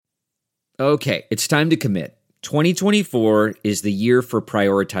Okay, it's time to commit. 2024 is the year for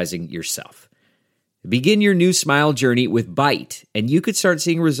prioritizing yourself. Begin your new smile journey with Byte, and you could start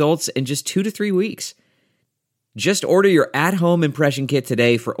seeing results in just 2 to 3 weeks. Just order your at-home impression kit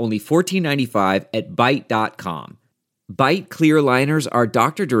today for only $14.95 at Byte.com. Byte clear liners are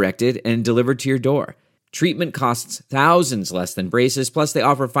doctor-directed and delivered to your door. Treatment costs thousands less than braces, plus they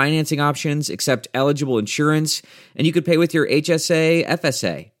offer financing options, accept eligible insurance, and you could pay with your HSA,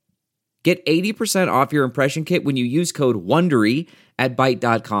 FSA. Get 80% off your impression kit when you use code WONDERY at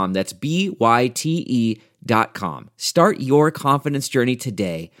Byte.com. That's BYTE.com. Start your confidence journey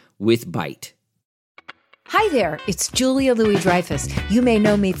today with Byte. Hi there, it's Julia Louis-Dreyfus. You may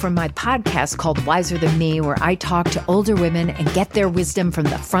know me from my podcast called Wiser Than Me, where I talk to older women and get their wisdom from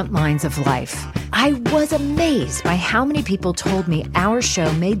the front lines of life. I was amazed by how many people told me our show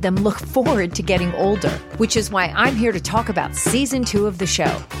made them look forward to getting older, which is why I'm here to talk about season 2 of the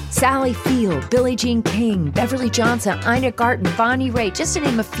show. Sally Field, Billie Jean King, Beverly Johnson, Ina Garten, Bonnie Raitt, just to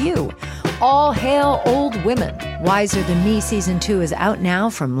name a few. All hail old women. Wiser Than Me season 2 is out now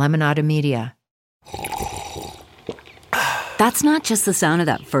from Lemonada Media. That's not just the sound of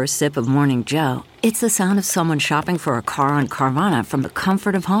that first sip of Morning Joe. It's the sound of someone shopping for a car on Carvana from the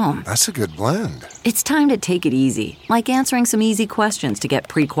comfort of home. That's a good blend. It's time to take it easy, like answering some easy questions to get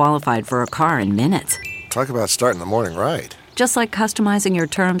pre-qualified for a car in minutes. Talk about starting the morning right. Just like customizing your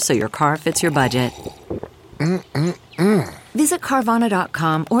terms so your car fits your budget. Visit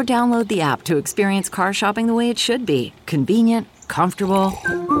Carvana.com or download the app to experience car shopping the way it should be. Convenient, comfortable.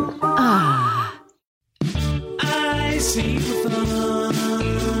 I see the fun.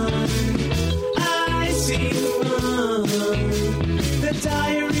 I see the fun. The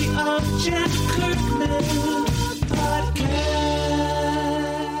Diary of Jen Kirkman podcast.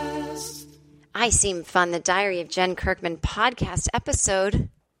 I Seem Fun, the Diary of Jen Kirkman podcast, episode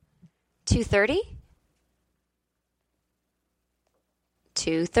 230?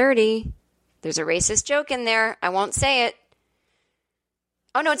 230. There's a racist joke in there. I won't say it.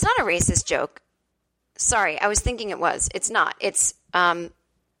 Oh, no, it's not a racist joke. Sorry, I was thinking it was. It's not. It's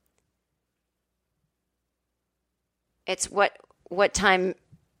what time?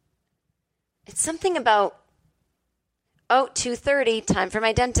 It's something about, 2:30, time for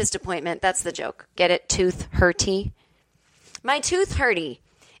my dentist appointment. That's the joke. Get it? Tooth hurty. My tooth hurty.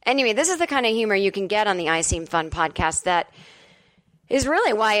 Anyway, this is the kind of humor you can get on the I Seem Fun podcast that is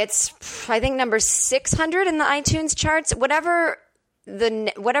really why it's, I think, number 600 in the iTunes charts. Whatever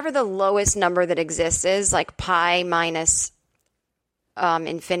the lowest number that exists is, like pi minus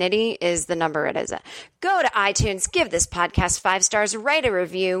infinity is the number it is at. Go to iTunes, give this podcast 5 stars, write a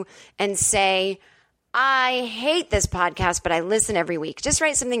review, and say, I hate this podcast, but I listen every week. Just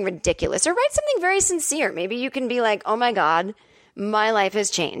write something ridiculous or write something very sincere. Maybe you can be like, oh my God, my life has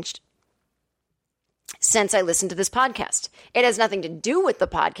changed since I listened to this podcast. It has nothing to do with the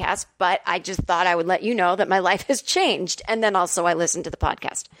podcast, but I just thought I would let you know that my life has changed. And then also I listened to the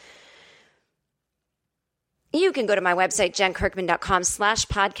podcast. You can go to my website,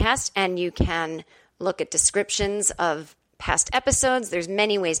 jenkirkman.com/podcast, and you can look at descriptions of past episodes. There's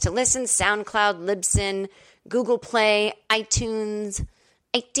many ways to listen: SoundCloud, Libsyn, Google Play, iTunes.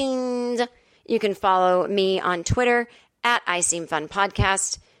 You can follow me on Twitter at I Seem Fun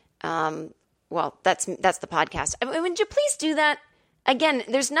Podcast. Well, that's the podcast. I mean, would you please do that? Again,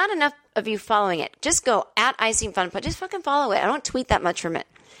 there's not enough of you following it. Just go at I Seem Fun Podcast. Just fucking follow it. I don't tweet that much from it.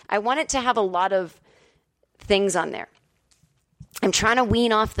 I want it to have a lot of things on there. I'm trying to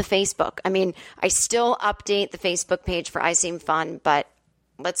wean off the Facebook. I mean, I still update the Facebook page for I Seem Fun, but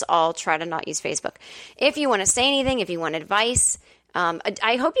let's all try to not use Facebook. If you want to say anything, if you want advice,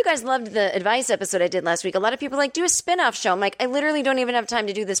 I hope you guys loved the advice episode I did last week. A lot of people are like, do a spin-off show. I'm like, I literally don't even have time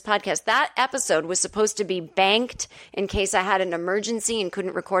to do this podcast. That episode was supposed to be banked in case I had an emergency and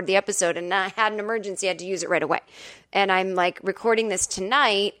couldn't record the episode. And I had an emergency, I had to use it right away. And I'm like recording this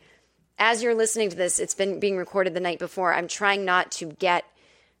tonight. As you're listening to this, it's been being recorded the night before. I'm trying not to get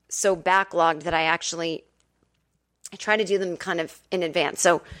so backlogged that I try to do them kind of in advance.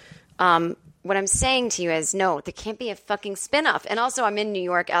 So, what I'm saying to you is, no, there can't be a fucking spinoff. And also, I'm in New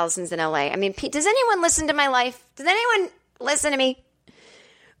York. Allison's in LA. I mean, does anyone listen to my life? Does anyone listen to me?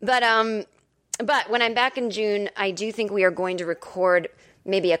 But when I'm back in June, I do think we are going to record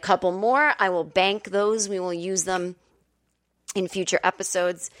maybe a couple more. I will bank those. We will use them in future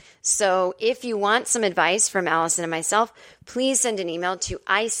episodes. So if you want some advice from Allison and myself, please send an email to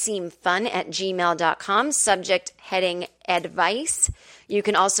iseemfun@gmail.com, subject heading advice. You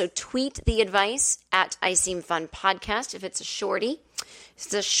can also tweet the advice at iseemfunpodcast if it's a shorty.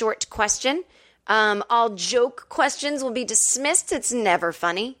 It's a short question. All joke questions will be dismissed. It's never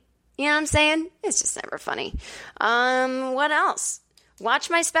funny. You know what I'm saying? It's just never funny. What else?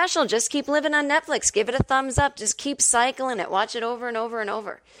 Watch my special. Just keep living on Netflix. Give it a thumbs up. Just keep cycling it. Watch it over and over and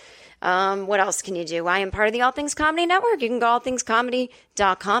over. What else can you do? I am part of the All Things Comedy Network. You can go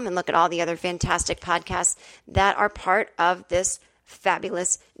allthingscomedy.com and look at all the other fantastic podcasts that are part of this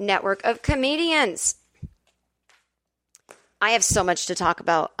fabulous network of comedians. I have so much to talk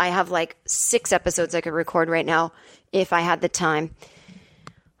about. I have like 6 episodes I could record right now if I had the time.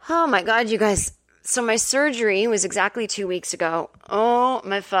 Oh my God, you guys. So my surgery was exactly 2 weeks ago. Oh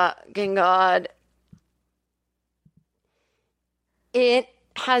my fucking God. It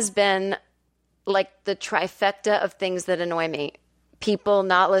has been like the trifecta of things that annoy me. People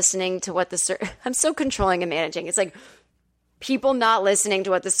not listening to what I'm so controlling and managing. It's like people not listening to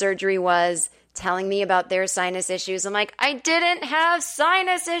what the surgery was, telling me about their sinus issues. I'm like, I didn't have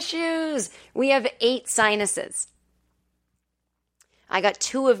sinus issues. We have 8 sinuses. I got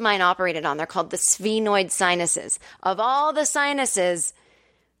 2 of mine operated on. They're called the sphenoid sinuses. Of all the sinuses,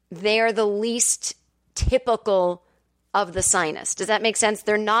 they are the least typical of the sinus. Does that make sense?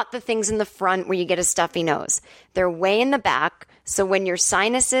 They're not the things in the front where you get a stuffy nose. They're way in the back. So when your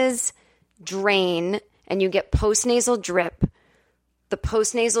sinuses drain and you get postnasal drip, the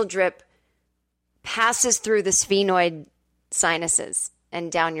postnasal drip passes through the sphenoid sinuses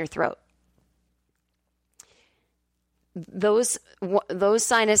and down your throat. Those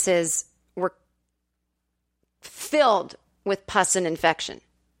sinuses were filled with pus and infection,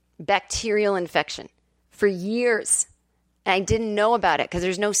 bacterial infection for years. And I didn't know about it because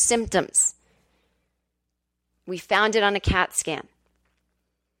there's no symptoms. We found it on a CAT scan.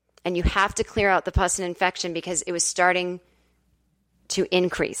 And you have to clear out the pus and infection because it was starting to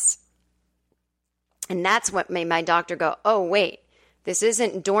increase. And that's what made my doctor go, oh, wait, this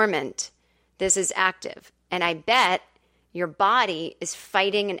isn't dormant. This is active. And I bet your body is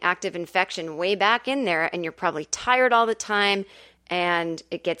fighting an active infection way back in there, and you're probably tired all the time, and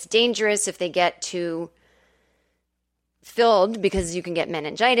it gets dangerous if they get too filled because you can get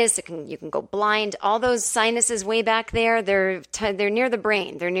meningitis, you can go blind. All those sinuses way back there, they're near the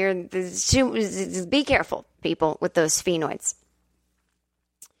brain. They're near be careful, people, with those sphenoids.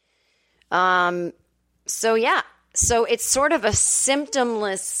 So it's sort of a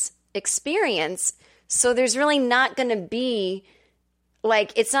symptomless experience. So there's really not going to be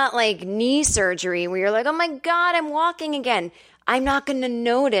it's not like knee surgery where you're like, oh my God, I'm walking again. I'm not going to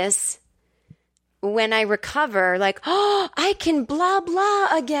notice when I recover, I can blah, blah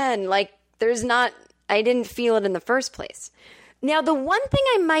again. I didn't feel it in the first place. Now, the one thing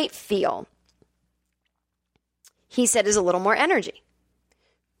I might feel, he said, is a little more energy.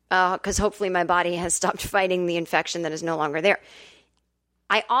 Because hopefully my body has stopped fighting the infection that is no longer there.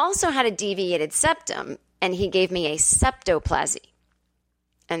 I also had a deviated septum, and he gave me a septoplasty.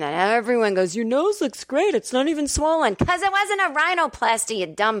 And then everyone goes, your nose looks great. It's not even swollen. Because it wasn't a rhinoplasty, you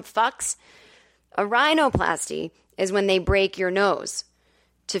dumb fucks. A rhinoplasty is when they break your nose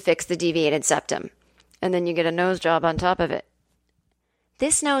to fix the deviated septum. And then you get a nose job on top of it.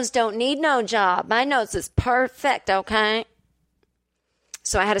 This nose don't need no job. My nose is perfect, okay?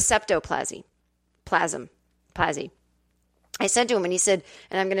 So I had a septoplasty. Plasty. I said to him, and he said,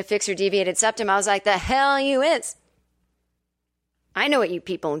 and I'm going to fix your deviated septum. I was like, the hell you is. I know what you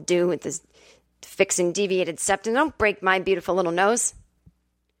people do with this fixing deviated septum. Don't break my beautiful little nose.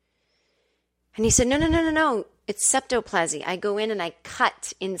 And he said, no. It's septoplasty. I go in and I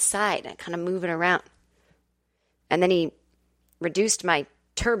cut inside. I kind of move it around. And then he reduced my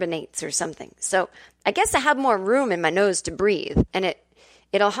turbinates or something. So I guess I have more room in my nose to breathe. And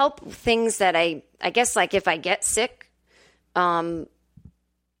it'll help things that I guess if I get sick, one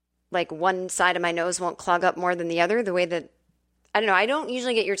side of my nose won't clog up more than the other. The way that, I don't know, I don't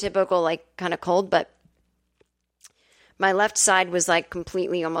usually get your typical kind of cold, but my left side was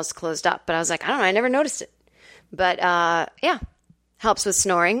completely almost closed up. But I was like, I don't know, I never noticed it. But helps with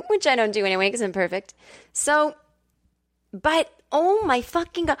snoring, which I don't do anyway because I'm perfect. So, but oh my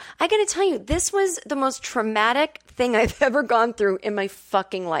fucking God, I gotta tell you, this was the most traumatic thing I've ever gone through in my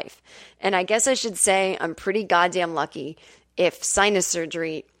fucking life. And I guess I should say I'm pretty goddamn lucky if sinus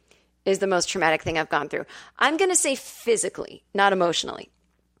surgery is the most traumatic thing I've gone through. I'm going to say physically, not emotionally.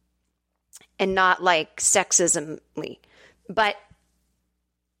 And not sexismly. But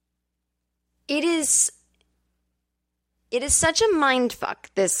it is such a mindfuck,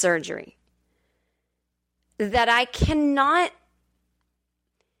 this surgery, that I cannot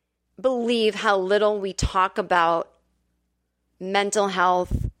believe how little we talk about mental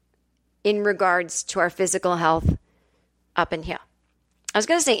health in regards to our physical health up in here. I was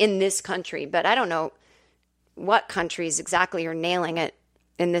going to say in this country, but I don't know what countries exactly are nailing it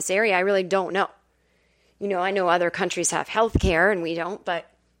in this area. I really don't know. You know, I know other countries have health care and we don't, but,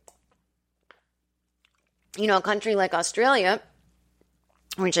 you know, a country like Australia,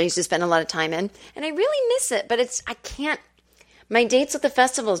 which I used to spend a lot of time in, and I really miss it, but I can't, my dates with the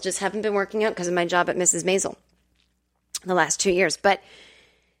festivals just haven't been working out because of my job at Mrs. Maisel the last 2 years. But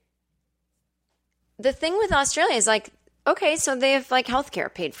the thing with Australia is like, okay, so they have like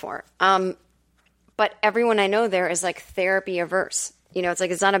healthcare paid for. But everyone I know there is like therapy averse. You know, it's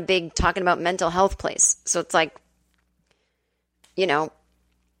like, it's not a big talking about mental health place. So it's like, you know,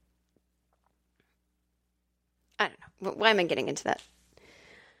 I don't know. Why am I getting into that?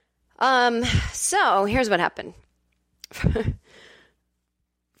 So here's what happened.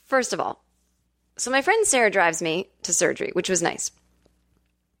 First of all, so my friend Sarah drives me to surgery, which was nice.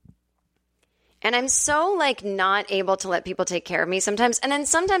 And I'm so like not able to let people take care of me sometimes. And then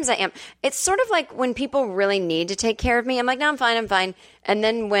sometimes I am. It's sort of like when people really need to take care of me, I'm like, no, I'm fine. And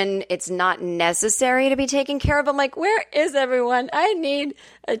then when it's not necessary to be taken care of, I'm like, where is everyone? I need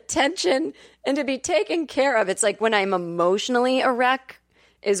attention and to be taken care of. It's like when I'm emotionally a wreck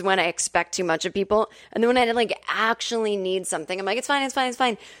is when I expect too much of people. And then when I like actually need something, I'm like, it's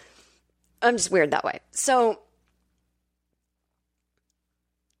fine. I'm just weird that way. So,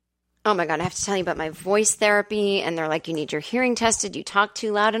 oh my God, I have to tell you about my voice therapy. And they're like, you need your hearing tested. You talk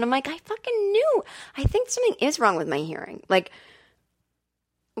too loud. And I'm like, I fucking knew. I think something is wrong with my hearing. Like,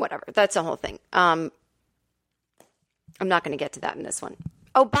 whatever. That's the whole thing. I'm not going to get to that in this one.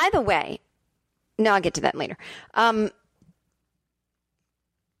 Oh, by the way, no, I'll get to that later.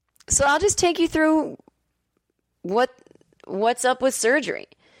 So I'll just take you through what's up with surgery.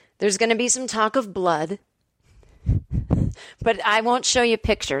 There's going to be some talk of blood, but I won't show you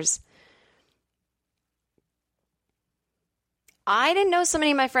pictures. I didn't know so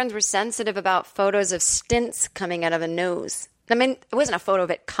many of my friends were sensitive about photos of stents coming out of a nose. I mean, it wasn't a photo of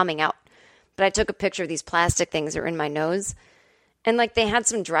it coming out, but I took a picture of these plastic things that are in my nose. And like they had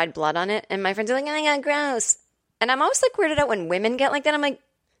some dried blood on it. And my friends are like, oh my God, gross. And I'm always like weirded out when women get like that. I'm like,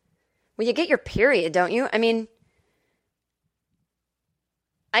 well, you get your period, don't you? I mean,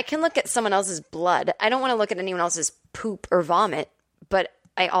 I can look at someone else's blood. I don't want to look at anyone else's poop or vomit, but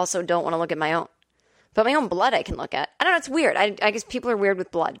I also don't want to look at my own. But my own blood I can look at. I don't know. It's weird. I guess people are weird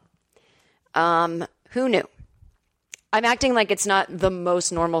with blood. Who knew? I'm acting like it's not the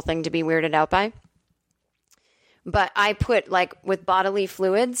most normal thing to be weirded out by. But I put like with bodily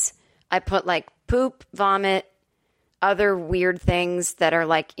fluids, I put like poop, vomit, other weird things that are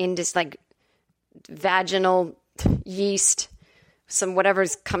like in just like vaginal yeast, some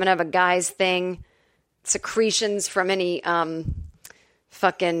whatever's coming out of a guy's thing, secretions from any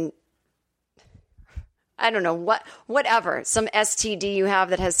fucking, I don't know, whatever, some STD you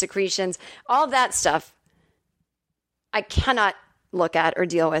have that has secretions, all that stuff I cannot look at or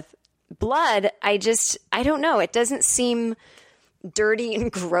deal with. Blood, I don't know. It doesn't seem dirty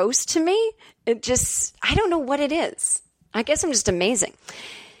and gross to me. It just, I don't know what it is. I guess I'm just amazing.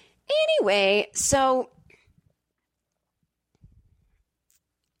 Anyway, so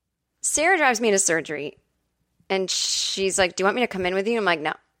Sarah drives me to surgery and she's like, do you want me to come in with you? I'm like,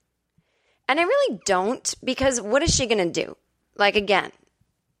 no. And I really don't, because what is she going to do? Like, again,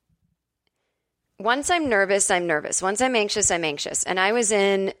 once I'm nervous, I'm nervous. Once I'm anxious, I'm anxious. And I was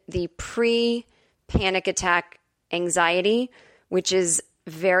in the pre-panic attack anxiety, which is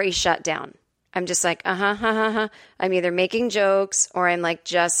very shut down. I'm just like, I'm either making jokes or I'm like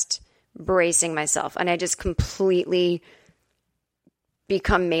just bracing myself. And I just completely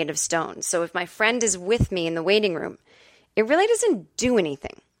become made of stone. So if my friend is with me in the waiting room, it really doesn't do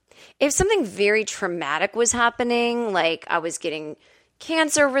anything. If something very traumatic was happening, like I was getting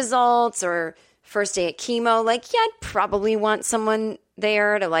cancer results or first day at chemo, like, yeah, I'd probably want someone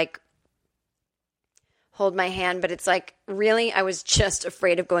there to like hold my hand. But it's like, really, I was just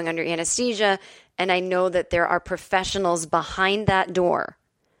afraid of going under anesthesia. And I know that there are professionals behind that door,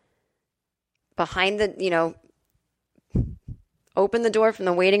 behind the, open the door from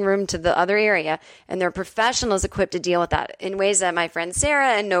the waiting room to the other area. And there are professionals equipped to deal with that in ways that my friend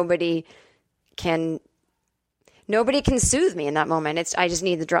Sarah and nobody can soothe me in that moment. I just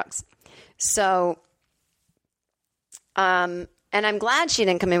need the drugs. So, and I'm glad she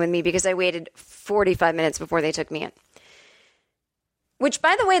didn't come in with me because I waited 45 minutes before they took me in. Which,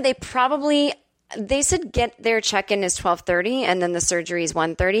 by the way, they said get their check-in is 12:30 and then the surgery is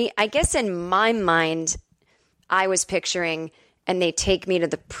 1:30. I guess in my mind, I was picturing, and they take me to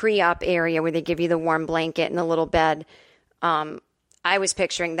the pre-op area where they give you the warm blanket and the little bed. I was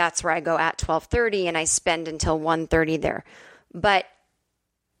picturing that's where I go at 12:30 and I spend until 1:30 there. But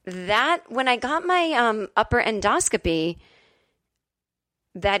that, when I got my upper endoscopy,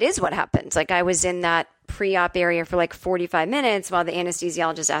 that is what happens. Like I was in that pre-op area for like 45 minutes while the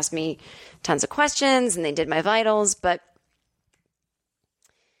anesthesiologist asked me tons of questions and they did my vitals. But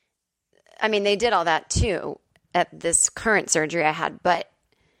I mean, they did all that too at this current surgery I had, but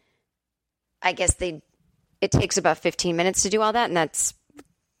I guess it takes about 15 minutes to do all that. And that's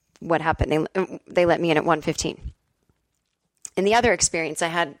what happened. They let me in at 1:15. And the other experience I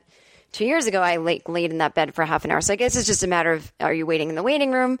had 2 years ago, I laid in that bed for half an hour. So I guess it's just a matter of, are you waiting in the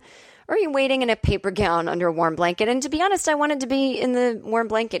waiting room or are you waiting in a paper gown under a warm blanket? And to be honest, I wanted to be in the warm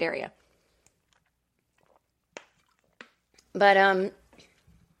blanket area. But,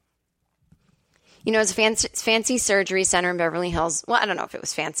 you know, it's a fancy surgery center in Beverly Hills. Well, I don't know if it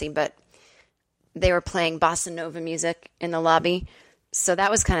was fancy, but they were playing bossa nova music in the lobby. So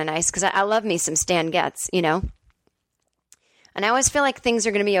that was kind of nice because I love me some Stan Getz, you know. And I always feel like things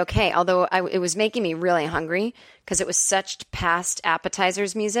are going to be okay, although it was making me really hungry because it was such past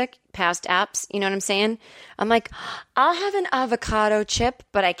appetizers music, past apps, you know what I'm saying? I'm like, I'll have an avocado chip,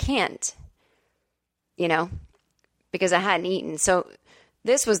 but I can't, you know, because I hadn't eaten. So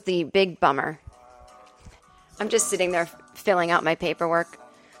this was the big bummer. I'm just sitting there filling out my paperwork.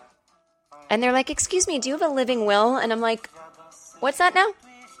 And they're like, excuse me, do you have a living will? And I'm like, what's that now?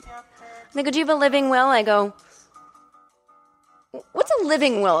 They go, do you have a living will? I go, what's a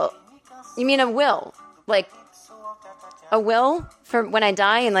living will? You mean a will? Like a will for when I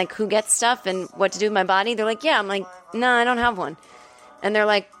die and like who gets stuff and what to do with my body? They're like, yeah. I'm like, no, I don't have one. And they're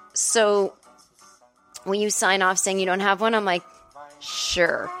like, so will you sign off saying you don't have one? I'm like,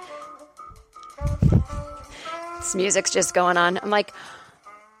 sure. This music's just going on. I'm like,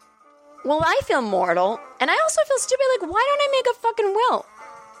 well, I feel mortal and I also feel stupid. Like, why don't I make a fucking will?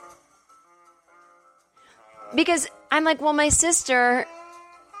 Because I'm like, well, my sister,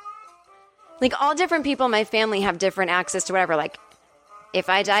 like all different people in my family have different access to whatever. Like if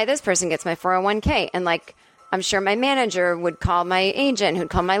I die, this person gets my 401k. And like, I'm sure my manager would call my agent, who'd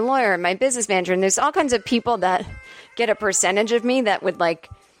call my lawyer, my business manager. And there's all kinds of people that get a percentage of me that would like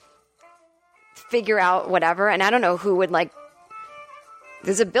figure out whatever. And I don't know who would like,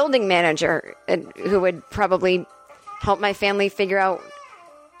 there's a building manager who would probably help my family figure out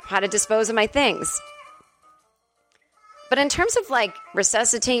how to dispose of my things. But in terms of like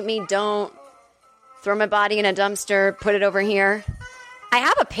resuscitate me, don't throw my body in a dumpster, put it over here. I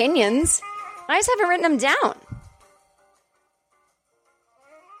have opinions. I just haven't written them down.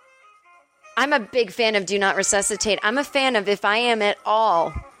 I'm a big fan of do not resuscitate. I'm a fan of if I am at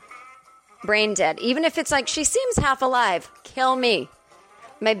all brain dead, even if it's like she seems half alive, kill me.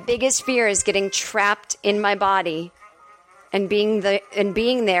 My biggest fear is getting trapped in my body and being there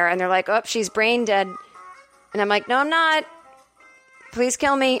and they're like, oh, she's brain dead. And I'm like, no, I'm not. Please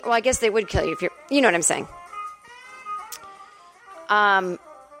kill me. Well, I guess they would kill you if you know what I'm saying.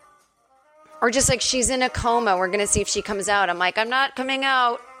 Or just like she's in a coma. We're going to see if she comes out. I'm like, I'm not coming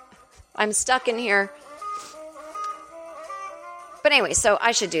out. I'm stuck in here. But anyway, so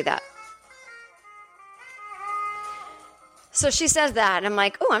I should do that. So she says that, and I'm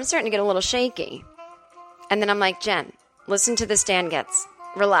like, oh, I'm starting to get a little shaky. And then I'm like, Jen, listen to the Stan Getz.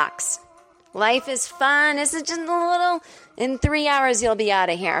 Relax. Life is fun. This is just a little. In 3 hours, you'll be out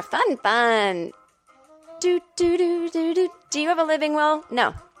of here. Fun. Do you have a living will?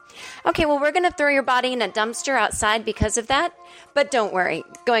 No. Okay, well, we're going to throw your body in a dumpster outside because of that. But don't worry.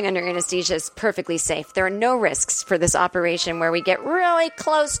 Going under anesthesia is perfectly safe. There are no risks for this operation where we get really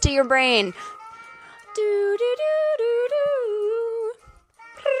close to your brain.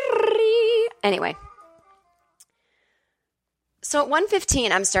 Anyway. So at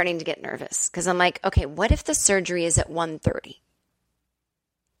 1:15, I'm starting to get nervous because I'm like, okay, what if the surgery is at 1:30?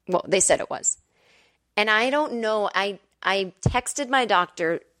 Well, they said it was. And I don't know. I texted my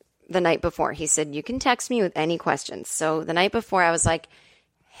doctor the night before. He said, you can text me with any questions. So the night before, I was like,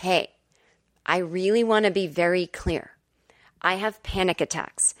 hey, I really want to be very clear. I have panic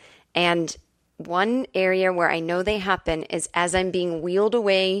attacks. And one area where I know they happen is as I'm being wheeled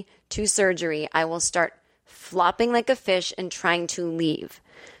away to surgery, I will start flopping like a fish and trying to leave.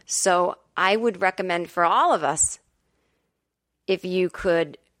 So I would recommend for all of us, if you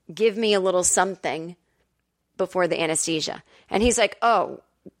could give me a little something before the anesthesia. And he's like, oh,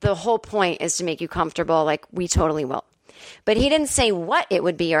 the whole point is to make you comfortable. Like, we totally will. But he didn't say what it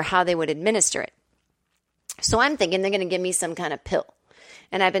would be or how they would administer it. So I'm thinking they're going to give me some kind of pill.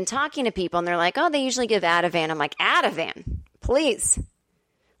 And I've been talking to people and they're like, oh, they usually give Ativan. I'm like, Ativan, please.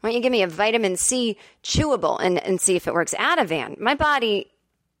 Why don't you give me a vitamin C chewable and see if it works? Ativan. My body,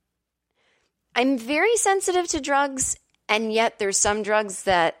 I'm very sensitive to drugs, and yet there's some drugs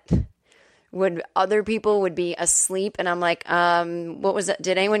that other people would be asleep. And I'm like, what was it?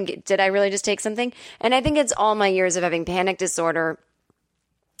 Did I really just take something? And I think it's all my years of having panic disorder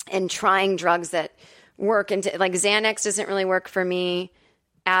and trying drugs that work. Like Xanax doesn't really work for me,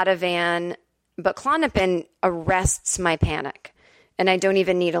 Ativan, but Klonopin arrests my panic. And I don't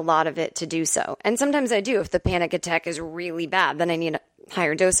even need a lot of it to do so. And sometimes I do. If the panic attack is really bad, then I need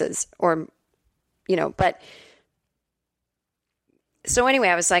higher doses or, but so anyway,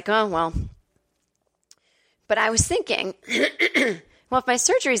 I was like, oh, well, but I was thinking, well, if my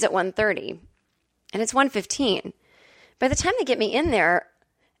surgery's at 1:30 and it's 1:15, by the time they get me in there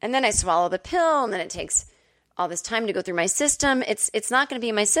and then I swallow the pill and then it takes all this time to go through my system, it's not going to be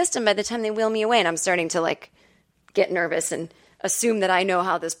in my system by the time they wheel me away. And I'm starting to like get nervous and assume that I know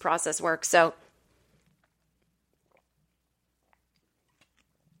how this process works. So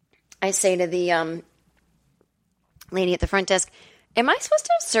I say to the lady at the front desk, am I supposed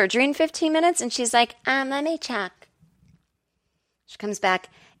to have surgery in 15 minutes? And she's like, let me check. She comes back,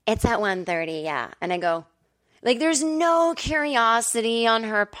 it's at 1:30, yeah. And I go, like, there's no curiosity on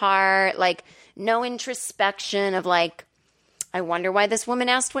her part, like no introspection of like, I wonder why this woman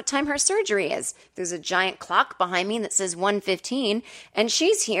asked what time her surgery is. There's a giant clock behind me that says 1:15, and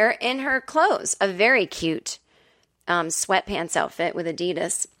she's here in her clothes, a very cute sweatpants outfit with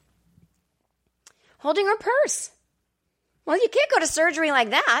Adidas, holding her purse. Well, you can't go to surgery like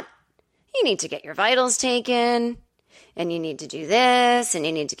that. You need to get your vitals taken, and you need to do this, and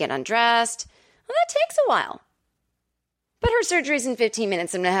you need to get undressed. Well, that takes a while. But her surgery's in 15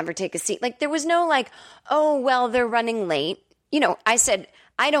 minutes. I'm going to have her take a seat. Like, there was no like, oh, well, they're running late. I said,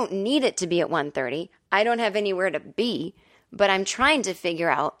 I don't need it to be at 1:30. I don't have anywhere to be, but I'm trying to figure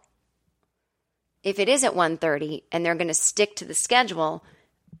out if it is at 1:30 and they're going to stick to the schedule,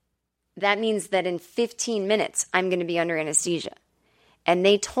 that means that in 15 minutes, I'm going to be under anesthesia. And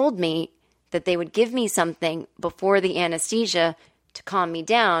they told me that they would give me something before the anesthesia to calm me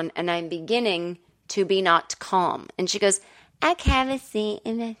down, and I'm beginning to be not calm. And she goes, I can't see.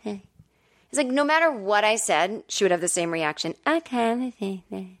 It's like no matter what I said, she would have the same reaction. I can't see.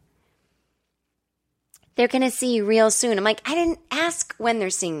 They're going to see you real soon. I'm like, I didn't ask when they're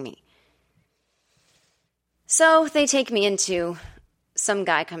seeing me. So they take me into, some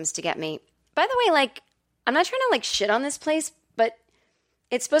guy comes to get me. By the way, like, I'm not trying to like shit on this place, but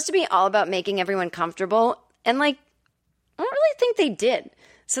it's supposed to be all about making everyone comfortable. And like, I don't really think they did.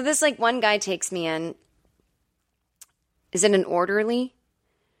 So this like one guy takes me in. Is it an orderly?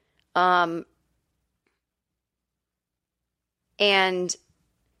 And,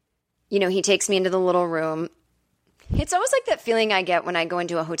 he takes me into the little room. It's always like that feeling I get when I go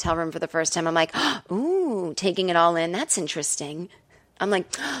into a hotel room for the first time. I'm like, ooh, taking it all in. That's interesting. I'm like,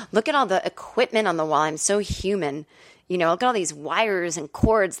 look at all the equipment on the wall. I'm so human. Look at all these wires and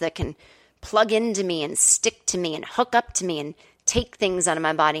cords that can plug into me and stick to me and hook up to me and take things out of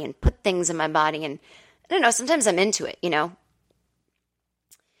my body and put things in my body. And I don't know, sometimes I'm into it, And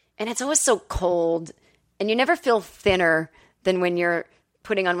it's always so cold. And you never feel thinner than when you're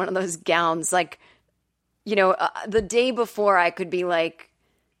putting on one of those gowns. Like, the day before I could be like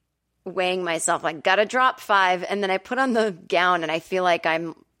weighing myself, like, gotta drop 5. And then I put on the gown and I feel like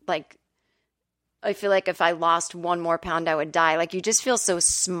if I lost 1 more pound, I would die. Like, you just feel so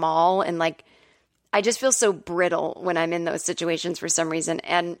small. And like, I just feel so brittle when I'm in those situations for some reason.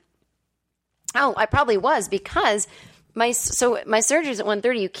 And, I probably was because my surgery's at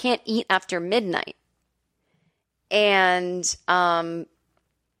 1:30. You can't eat after midnight. And,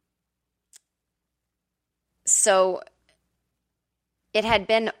 so it had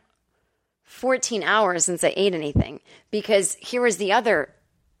been 14 hours since I ate anything, because here was the other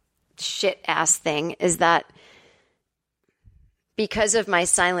shit ass thing is that because of my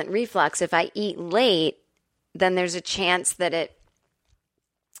silent reflux, if I eat late, then there's a chance that it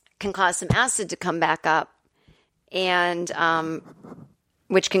can cause some acid to come back up, and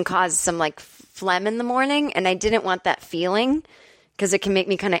which can cause some like phlegm in the morning. And I didn't want that feeling because it can make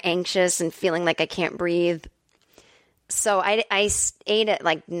me kind of anxious and feeling like I can't breathe. So I ate at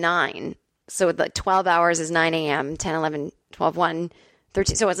like 9. So like 12 hours is 9 a.m., 10, 11, 12, 1,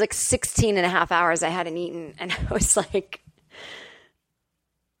 13. So it's like 16 and a half hours I hadn't eaten. And I was like,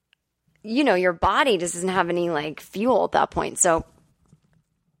 your body just doesn't have any like fuel at that point. So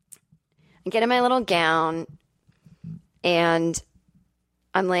I get in my little gown and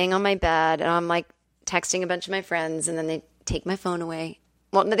I'm laying on my bed and I'm like texting a bunch of my friends, and then they take my phone away.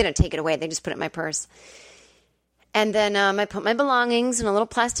 Well, no, they don't take it away. They just put it in my purse. And then I put my belongings in a little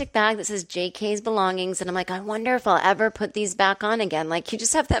plastic bag that says JK's belongings. And I'm like, I wonder if I'll ever put these back on again. Like, you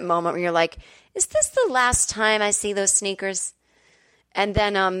just have that moment where you're like, is this the last time I see those sneakers? And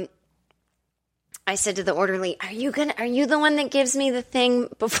then I said to the orderly, are you the one that gives me the thing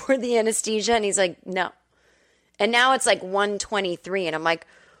before the anesthesia? And he's like, no. And now it's like 1:23. And I'm like,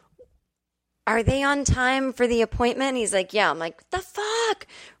 are they on time for the appointment? He's like, yeah. I'm like, what the fuck?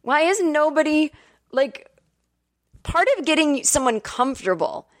 Why is nobody, like, part of getting someone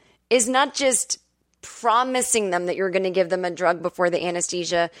comfortable is not just promising them that you're going to give them a drug before the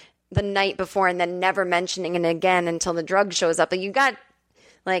anesthesia the night before and then never mentioning it again until the drug shows up. Like, you got,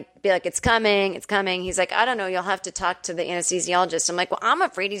 like, be like, it's coming, it's coming. He's like, I don't know, you'll have to talk to the anesthesiologist. I'm like, well, I'm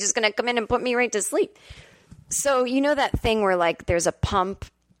afraid he's just going to come in and put me right to sleep. So, you know that thing where, like, there's a pump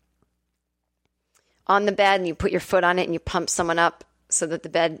on the bed and you put your foot on it and you pump someone up so that the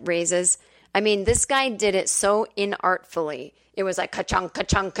bed raises? I mean, this guy did it so inartfully. It was like ka-chunk,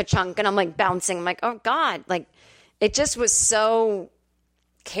 ka-chunk, ka-chunk. And I'm like bouncing. I'm like, oh God. Like, it just was so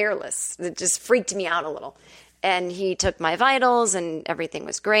careless. It just freaked me out a little. And he took my vitals and everything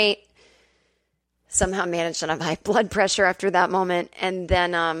was great. Somehow managed to have high blood pressure after that moment. And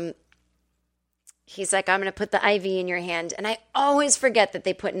then he's like, I'm going to put the IV in your hand. And I always forget that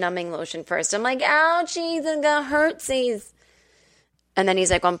they put numbing lotion first. I'm like, ouchies, it's going to hurtsies. And then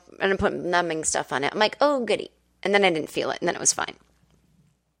he's like, well, I'm going to put numbing stuff on it. I'm like, oh, goody. And then I didn't feel it. And then it was fine.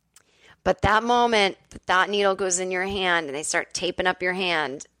 But that moment that needle goes in your hand and they start taping up your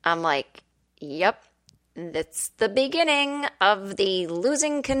hand, I'm like, yep, that's the beginning of the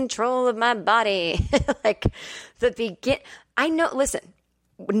losing control of my body. Like, I know, listen,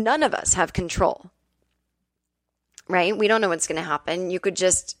 none of us have control, right? We don't know what's going to happen. You could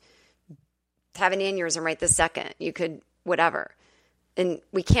just have an aneurysm right this second. You could, whatever. And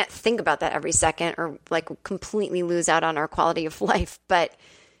we can't think about that every second or like completely lose out on our quality of life. But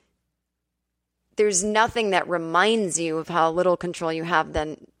there's nothing that reminds you of how little control you have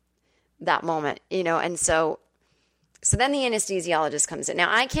than that moment, you know? And so then the anesthesiologist comes in. Now,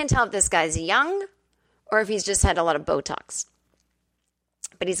 I can't tell if this guy's young or if he's just had a lot of Botox,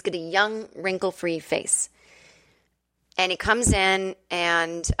 but he's got a young, wrinkle-free face. And he comes in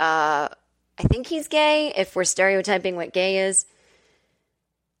and I think he's gay, if we're stereotyping what gay is.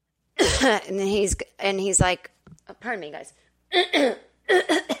 And he's like, oh, pardon me, guys.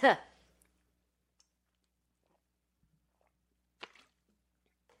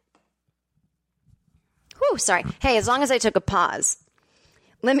 Whew, sorry. Hey, as long as I took a pause,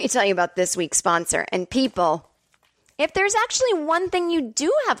 let me tell you about this week's sponsor. And people, if there's actually one thing you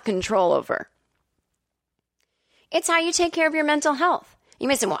do have control over, it's how you take care of your mental health. You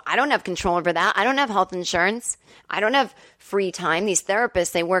may say, well, I don't have control over that. I don't have health insurance. I don't have free time. These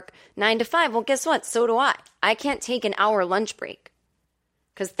therapists, they work 9 to 5. Well, guess what? So do I. I can't take an hour lunch break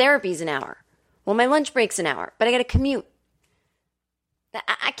because therapy's an hour. Well, my lunch break's an hour, but I got to commute.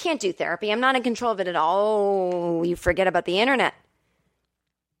 I can't do therapy. I'm not in control of it at all. Oh, you forget about the internet.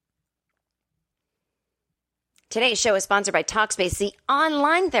 Today's show is sponsored by Talkspace, the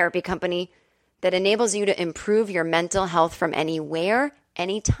online therapy company that enables you to improve your mental health from anywhere,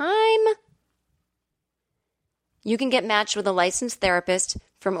 anytime. You can get matched with a licensed therapist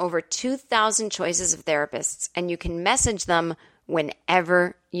from over 2,000 choices of therapists, and you can message them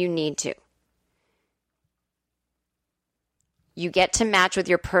whenever you need to. You get to match with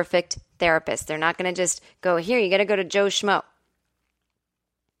your perfect therapist. They're not going to just go, here, you got to go to Joe Schmo.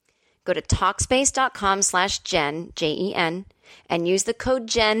 Go to Talkspace.com/Jen, Jen, and use the code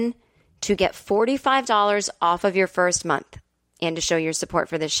Jen to get $45 off of your first month and to show your support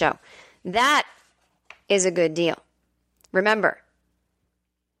for this show. That is a good deal. Remember,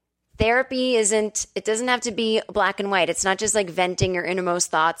 therapy it doesn't have to be black and white. It's not just like venting your innermost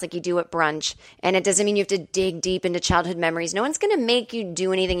thoughts like you do at brunch. And it doesn't mean you have to dig deep into childhood memories. No one's going to make you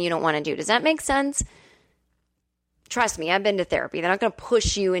do anything you don't want to do. Does that make sense? Trust me, I've been to therapy. They're not going to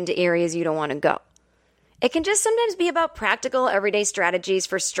push you into areas you don't want to go. It can just sometimes be about practical everyday strategies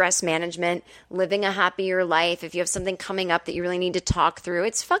for stress management, living a happier life. If you have something coming up that you really need to talk through,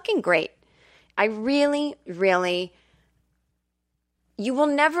 it's fucking great. I really, really, you will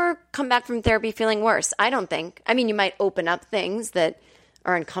never come back from therapy feeling worse, I don't think. I mean, you might open up things that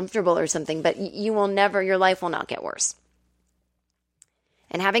are uncomfortable or something, but your life will not get worse.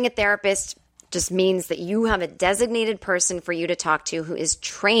 And having a therapist just means that you have a designated person for you to talk to who is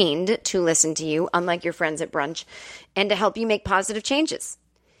trained to listen to you, unlike your friends at brunch, and to help you make positive changes.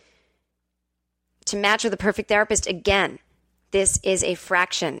 To match with the perfect therapist, again, this is a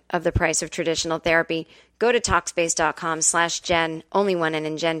fraction of the price of traditional therapy. Go to Talkspace.com/Jen, only one N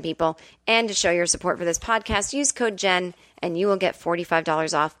in Jen, people. And to show your support for this podcast, use code Jen, and you will get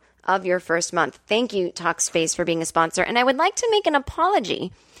 $45 off of your first month. Thank you, Talkspace, for being a sponsor. And I would like to make an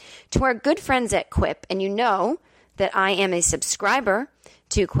apology to our good friends at Quip. And you know that I am a subscriber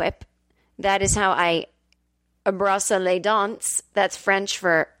to Quip. That is how I brosse les dents. That's French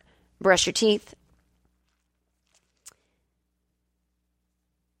for brush your teeth.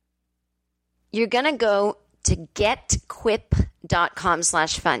 You're going to go to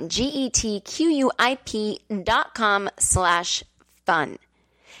getquip.com/fun. getquip.com/fun.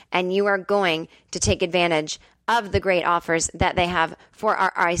 And you are going to take advantage of the great offers that they have for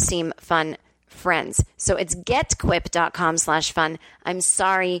our I Seem Fun friends. So it's getquip.com/fun. I'm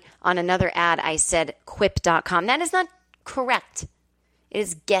sorry, on another ad I said quip.com. That is not correct. It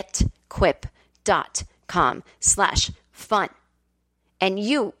is getquip.com/fun. And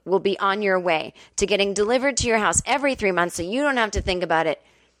you will be on your way to getting delivered to your house every 3 months, so you don't have to think about it.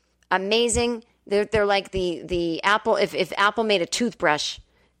 Amazing. They're like the Apple. If Apple made a toothbrush,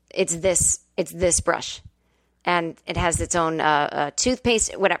 it's this brush, and it has its own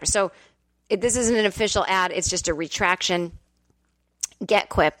toothpaste, whatever. So this isn't an official ad. It's just a retraction.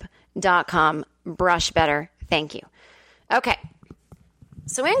 Getquip.com. Brush better. Thank you. Okay.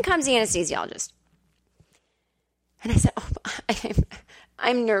 So in comes the anesthesiologist. And I said,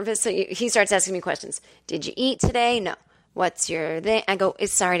 I'm nervous. So he starts asking me questions. Did you eat today? No. What's your thing? I go,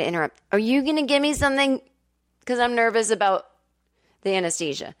 sorry to interrupt. Are you going to give me something? Because I'm nervous about the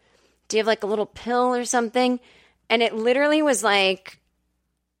anesthesia. Do you have like a little pill or something? And it literally was like,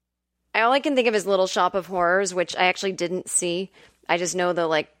 all I can think of is Little Shop of Horrors, which I actually didn't see. I just know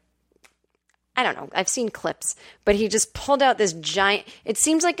I don't know. I've seen clips. But he just pulled out this giant, it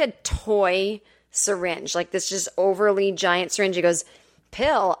seems like a toy syringe, like this just overly giant syringe. He goes,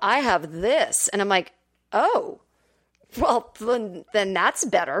 pill, I have this. And I'm like, oh, well, then that's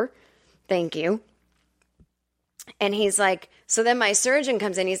better. Thank you. And he's like, so then my surgeon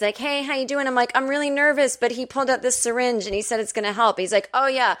comes in. He's like, hey, how you doing? I'm like, I'm really nervous, but he pulled out this syringe and he said it's going to help. He's like, oh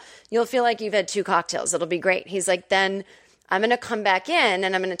yeah, you'll feel like you've had 2 cocktails. It'll be great. He's like, then I'm going to come back in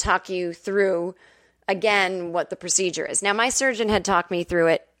and I'm going to talk you through again what the procedure is. Now, my surgeon had talked me through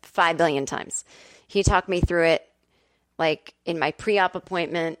it 5 billion times. He talked me through it like in my pre-op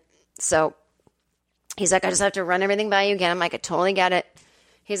appointment. So he's like, I just have to run everything by you again. I'm like, I totally get it.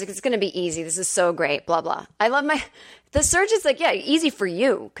 He's like, it's going to be easy. This is so great, blah, blah. I love the surgeon's like, yeah, easy for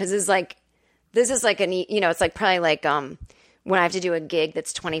you. Cause it's like, this is like it's like probably like, when I have to do a gig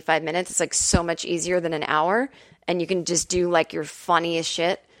that's 25 minutes, it's like so much easier than an hour. And you can just do like your funniest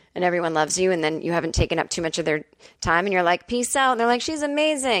shit and everyone loves you. And then you haven't taken up too much of their time and you're like, peace out. And they're like, she's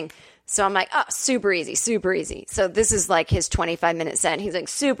amazing. So I'm like, oh, super easy, super easy. So this is like his 25-minute set. He's like,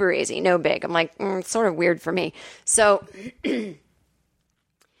 super easy, no big. I'm like, it's sort of weird for me. So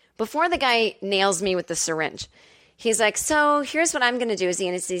before the guy nails me with the syringe, he's like, so here's what I'm going to do as the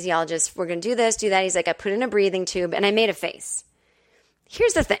anesthesiologist. We're going to do this, do that. He's like, I put in a breathing tube and I made a face.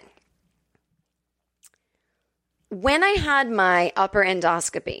 Here's the thing. When I had my upper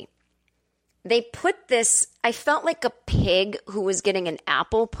endoscopy, they put this, I felt like a pig who was getting an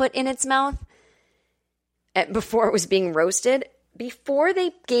apple put in its mouth before it was being roasted. Before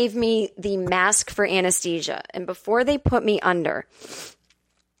they gave me the mask for anesthesia and before they put me under,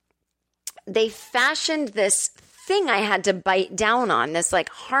 they fashioned this thing I had to bite down on, this like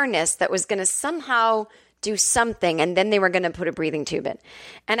harness that was going to somehow do something, and then they were going to put a breathing tube in.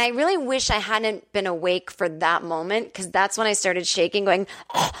 And I really wish I hadn't been awake for that moment, because that's when I started shaking, going,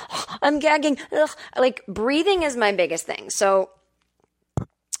 I'm gagging. Ugh. Like, breathing is my biggest thing. So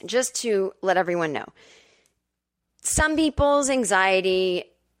just to let everyone know, some people's anxiety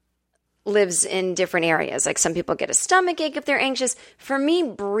lives in different areas. Like, some people get a stomach ache if they're anxious. For me,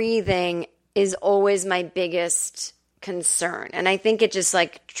 breathing is always my biggest concern. And I think it just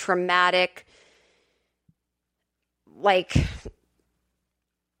like traumatic, like,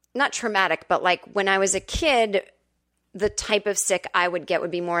 not traumatic, but like when I was a kid, the type of sick I would get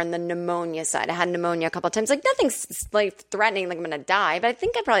would be more on the pneumonia side. I had pneumonia a couple of times. Like, nothing's like threatening, like I'm going to die, but I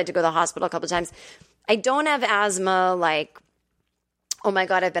think I probably had to go to the hospital a couple of times. I don't have asthma, like, oh my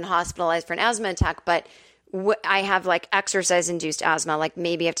God, I've been hospitalized for an asthma attack, but I have like exercise-induced asthma. Like,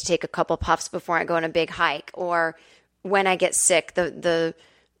 maybe I have to take a couple puffs before I go on a big hike, or when I get sick, the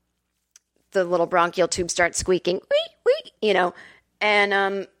little bronchial tube starts squeaking,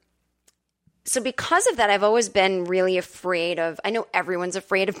 and so because of that, I've always been really afraid of, I know everyone's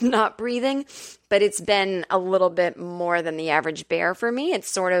afraid of not breathing, but it's been a little bit more than the average bear for me. It's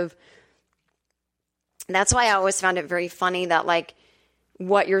sort of, that's why I always found it very funny that like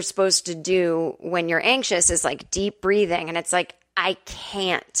what you're supposed to do when you're anxious is like deep breathing. And it's like, I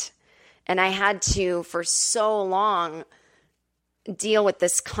can't. And I had to, for so long, deal with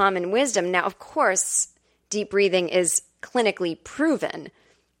this common wisdom. Now, of course, deep breathing is clinically proven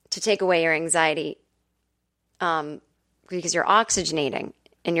to take away your anxiety because you're oxygenating.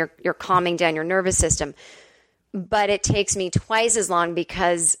 and you're calming down your nervous system. But it takes me twice as long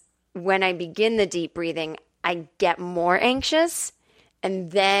because when I begin the deep breathing, I get more anxious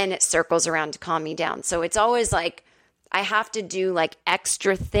and then it circles around to calm me down. So it's always like I have to do like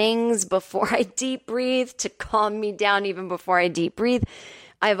extra things before I deep breathe to calm me down even before I deep breathe.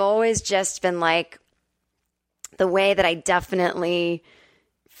 I've always just been like, the way that I definitely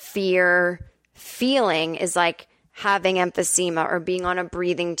fear feeling is like having emphysema or being on a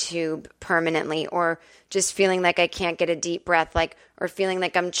breathing tube permanently, or just feeling like I can't get a deep breath, like, or feeling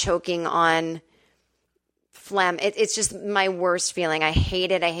like I'm choking on phlegm. It's just my worst feeling. I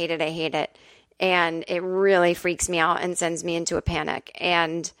hate it. I hate it. I hate it. And it really freaks me out and sends me into a panic.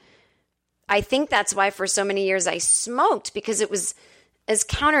 And I think that's why for so many years I smoked, because it was as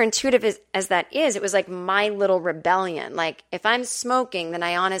counterintuitive as that is, it was like my little rebellion. Like if I'm smoking, then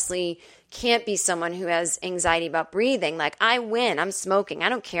I honestly can't be someone who has anxiety about breathing. Like I win, I'm smoking, I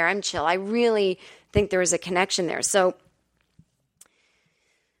don't care, I'm chill. I really think there was a connection there. So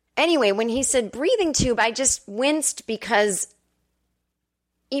anyway, when he said breathing tube, I just winced because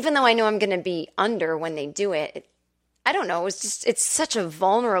even though I know I'm going to be under when they do it, I don't know, it's such a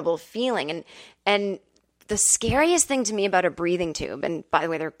vulnerable feeling. And the scariest thing to me about a breathing tube, and by the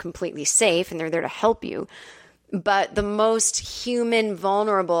way, they're completely safe and they're there to help you, but the most human,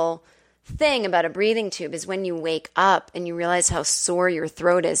 vulnerable thing about a breathing tube is when you wake up and you realize how sore your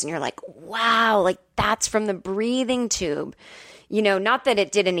throat is and you're like, wow, like that's from the breathing tube. You know, not that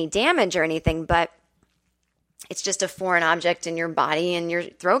it did any damage or anything, but it's just a foreign object in your body and your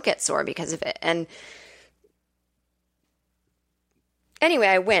throat gets sore because of it. And anyway,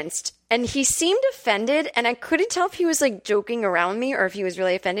 I winced and he seemed offended and I couldn't tell if he was like joking around me or if he was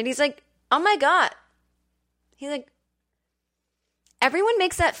really offended. He's like, oh my God. He's like, everyone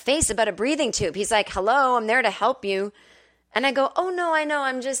makes that face about a breathing tube. He's like, hello, I'm there to help you. And I go, oh no, I know.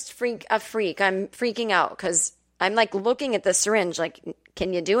 I'm just a freak. I'm freaking out because I'm like looking at the syringe, like,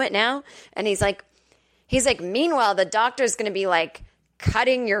 can you do it now? And he's like, meanwhile, the doctor's going to be like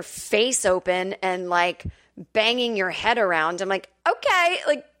cutting your face open and like banging your head around. I'm like, okay,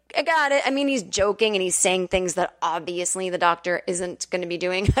 like I got it. I mean, he's joking and he's saying things that obviously the doctor isn't going to be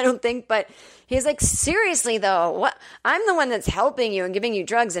doing, I don't think. But he's like, seriously though, what? I'm the one that's helping you and giving you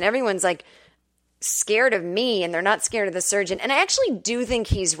drugs and everyone's like scared of me and they're not scared of the surgeon. And I actually do think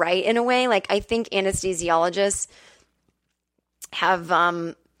he's right in a way. Like I think anesthesiologists have,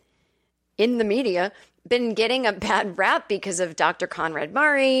 in the media, been getting a bad rap because of Dr. Conrad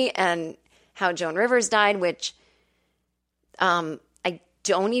Murray and how Joan Rivers died, which I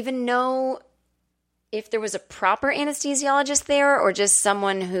don't even know if there was a proper anesthesiologist there or just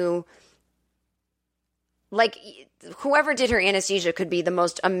someone who, like, whoever did her anesthesia could be the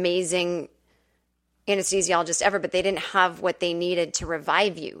most amazing anesthesiologist ever, but they didn't have what they needed to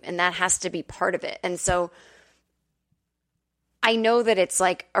revive you, and that has to be part of it. And so I know that it's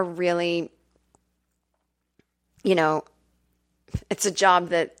like a really, you know, it's a job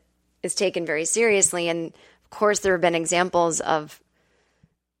that is taken very seriously. And of course, there have been examples of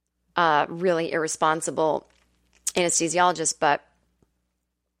really irresponsible anesthesiologists, but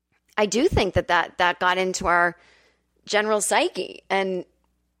I do think that got into our general psyche. And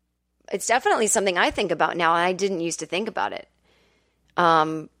it's definitely something I think about now. And I didn't used to think about it.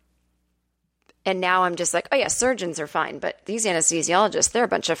 And now I'm just like, oh yeah, surgeons are fine. But these anesthesiologists, they're a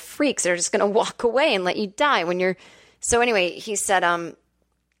bunch of freaks. They're just going to walk away and let you die when you're. So anyway, he said,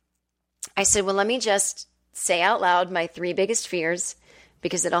 I said, well, let me just say out loud my 3 biggest fears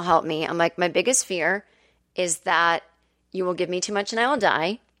because it'll help me. I'm like, my biggest fear is that you will give me too much and I will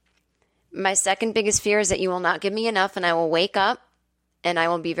die. My second biggest fear is that you will not give me enough and I will wake up and I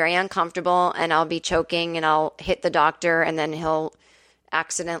will be very uncomfortable and I'll be choking and I'll hit the doctor and then he'll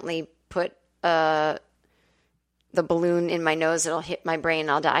accidentally put the balloon in my nose. It'll hit my brain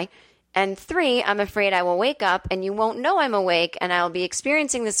and I'll die. And 3, I'm afraid I will wake up and you won't know I'm awake and I'll be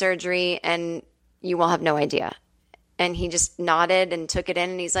experiencing the surgery and you will have no idea. And he just nodded and took it in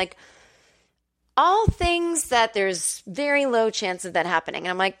and he's like, all things that there's very low chance of that happening. And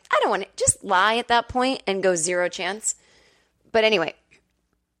I'm like, I don't want to just lie at that point and go 0 chance. But anyway,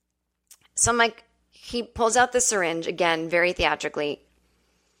 so I'm like, he pulls out the syringe again, very theatrically,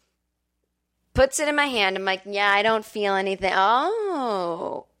 puts it in my hand. I'm like, yeah, I don't feel anything.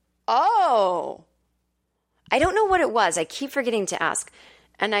 Oh, I don't know what it was. I keep forgetting to ask.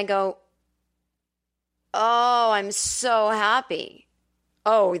 And I go, oh, I'm so happy.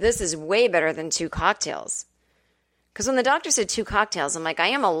 Oh, this is way better than 2 cocktails. Because when the doctor said 2 cocktails, I'm like, I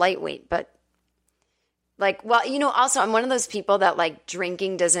am a lightweight, but like, well, you know, also I'm one of those people that like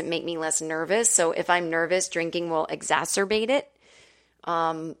drinking doesn't make me less nervous. So if I'm nervous, drinking will exacerbate it.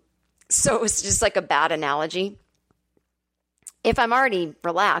 So it was just like a bad analogy. If I'm already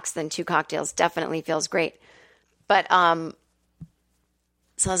relaxed, then 2 cocktails definitely feels great. But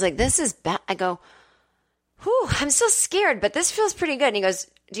so I was like, this is bad. I go, whew, I'm so scared, but this feels pretty good. And he goes,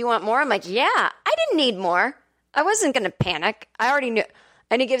 do you want more? I'm like, yeah, I didn't need more. I wasn't going to panic. I already knew.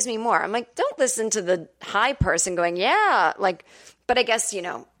 And he gives me more. I'm like, don't listen to the high person going, yeah. Like, but I guess,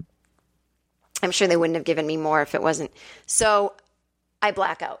 I'm sure they wouldn't have given me more if it wasn't. So I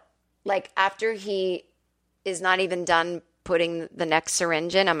black out. Like after he is not even done putting the next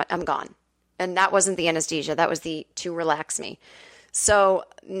syringe in, I'm gone. And that wasn't the anesthesia. That was to relax me. So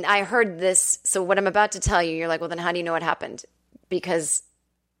I heard this. So what I'm about to tell you, you're like, well, then how do you know what happened? Because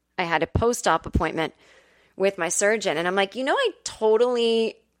I had a post-op appointment with my surgeon. And I'm like, I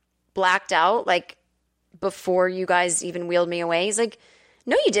totally blacked out like before you guys even wheeled me away. He's like,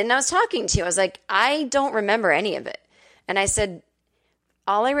 no, you didn't. I was talking to you. I was like, I don't remember any of it. And I said,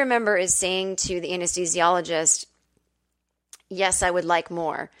 all I remember is saying to the anesthesiologist, yes, I would like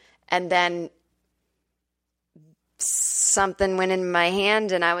more. And then something went in my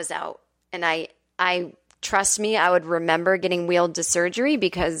hand and I was out. And I trust me, I would remember getting wheeled to surgery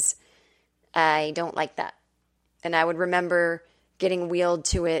because I don't like that. And I would remember getting wheeled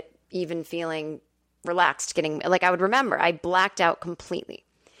to it, even feeling relaxed, I would remember. I blacked out completely.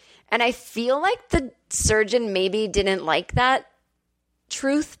 And I feel like the surgeon maybe didn't like that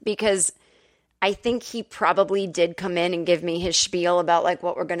truth because I think he probably did come in and give me his spiel about like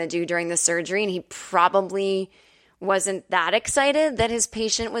what we're going to do during the surgery. And he probably wasn't that excited that his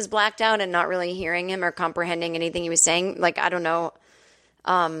patient was blacked out and not really hearing him or comprehending anything he was saying. Like, I don't know.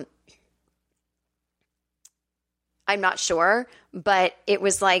 I'm not sure, but it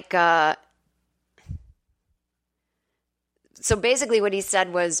was like, so basically what he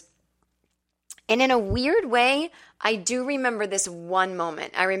said was, and in a weird way, I do remember this one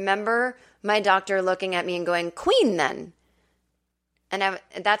moment. I remember my doctor looking at me and going, Queen then. And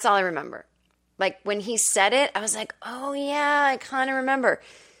that's all I remember. Like when he said it, I was like, oh yeah, I kind of remember.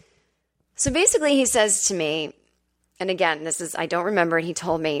 So basically he says to me, and again, I don't remember it. He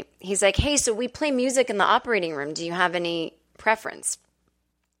told me, he's like, hey, so we play music in the operating room. Do you have any preference?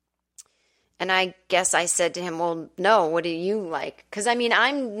 And I guess I said to him, well, no, what do you like? Because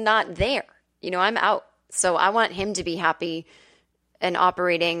I'm not there. I'm out. So I want him to be happy and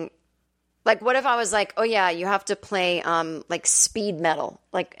operating. Like, what if I was like, oh yeah, you have to play like speed metal.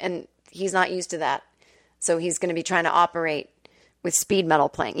 Like, and he's not used to that. So he's going to be trying to operate with speed metal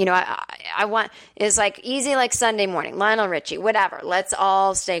playing. I want, it's like easy like Sunday morning, Lionel Richie, whatever. Let's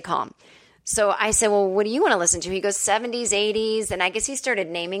all stay calm. So I said, well, what do you want to listen to? He goes 70s, 80s. And I guess he started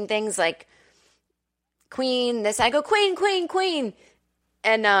naming things like Queen, this. I go, Queen, Queen, Queen.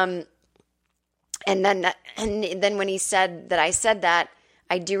 And then when he said that I said that,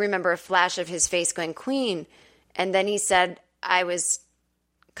 I do remember a flash of his face going, Queen. And then he said I was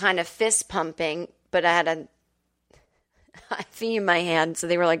kind of fist pumping, but I had a IV in my hand. So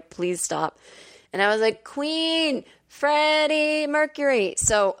they were like, please stop. And I was like, Queen, Freddie, Mercury.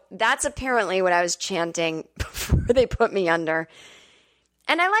 So that's apparently what I was chanting before they put me under.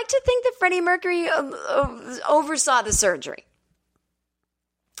 And I like to think that Freddie Mercury oversaw the surgery.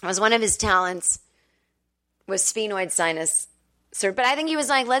 It was one of his talents was sphenoid sinus surgery. But I think he was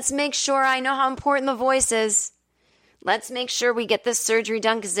like, let's make sure I know how important the voice is. Let's make sure we get this surgery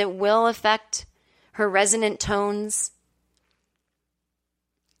done because it will affect her resonant tones.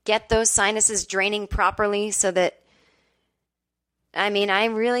 Get those sinuses draining properly so that, I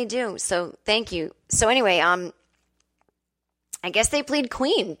really do. So thank you. So anyway, I guess they played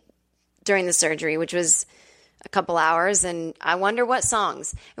Queen during the surgery, which was a couple hours. And I wonder what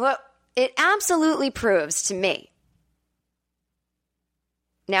songs. Well, it absolutely proves to me.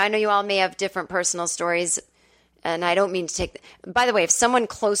 Now, I know you all may have different personal stories, and I don't mean to take... By the way, if someone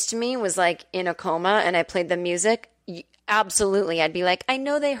close to me was like in a coma and I played the music, absolutely, I'd be like, I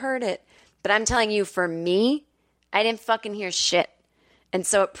know they heard it. But I'm telling you, for me, I didn't fucking hear shit. And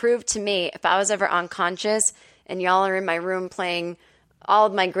so it proved to me, if I was ever unconscious and y'all are in my room playing all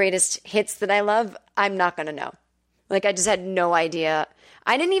of my greatest hits that I love, I'm not going to know. Like, I just had no idea.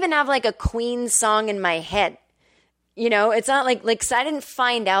 I didn't even have like a Queen song in my head. It's not like, 'cause I didn't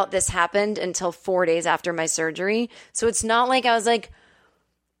find out this happened until 4 days after my surgery. So it's not like I was like,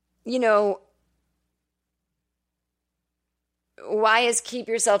 why is Keep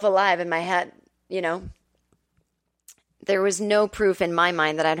Yourself Alive in my head? There was no proof in my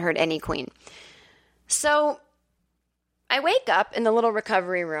mind that I'd heard any Queen. So I wake up in the little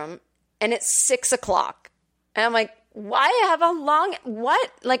recovery room and it's 6:00. And I'm like, why have a long,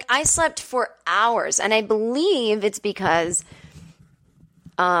 what? Like I slept for hours. And I believe it's because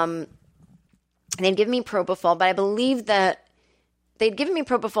They'd given me propofol, but I believe that they'd given me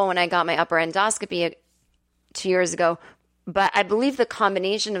propofol when I got my upper endoscopy 2 years ago. But I believe the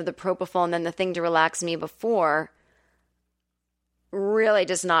combination of the propofol and then the thing to relax me before really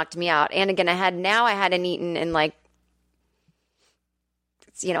just knocked me out. And again, I hadn't eaten in like,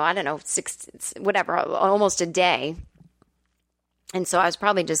 I don't know, almost a day. And so I was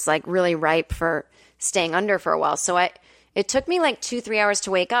probably just like really ripe for staying under for a while. So it took me like 2-3 hours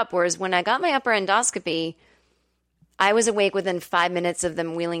to wake up. Whereas when I got my upper endoscopy, I was awake within 5 minutes of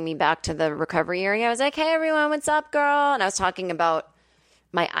them wheeling me back to the recovery area. I was like, hey, everyone, what's up, girl? And I was talking about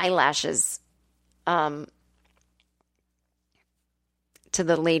my eyelashes to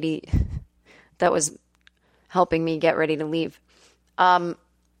the lady that was helping me get ready to leave.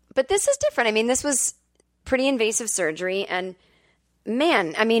 But this is different. I mean, this was pretty invasive surgery. And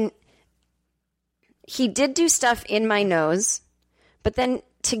man, I mean, he did do stuff in my nose. But then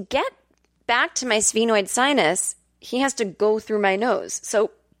to get back to my sphenoid sinus, he has to go through my nose.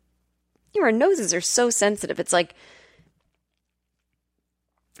 So our noses are so sensitive. It's like,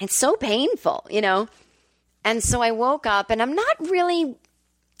 it's so painful, And so I woke up and I'm really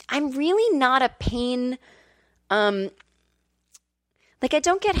not a pain. Like I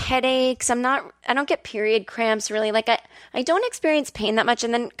don't get headaches. I don't get period cramps really. Like I don't experience pain that much.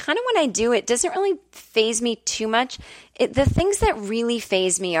 And then kind of when I do, it doesn't really faze me too much. The things that really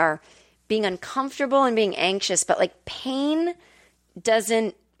faze me are being uncomfortable and being anxious, but like pain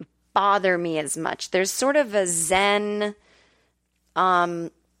doesn't bother me as much. There's sort of a zen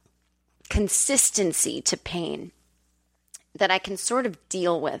consistency to pain that I can sort of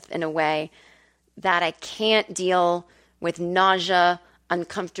deal with in a way that I can't deal with nausea,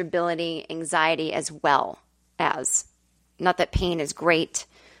 uncomfortability, anxiety as well as. Not that pain is great.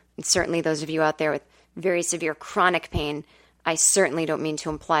 And certainly those of you out there with very severe chronic pain, I certainly don't mean to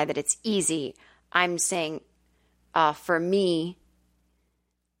imply that it's easy. I'm saying for me,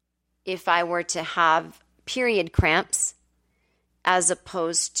 if I were to have period cramps as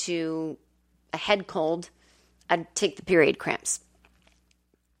opposed to a head cold, I'd take the period cramps.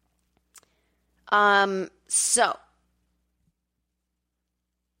 So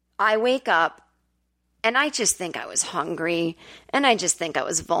I wake up and I just think I was hungry and I just think I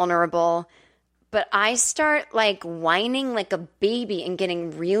was vulnerable. But I start like whining like a baby and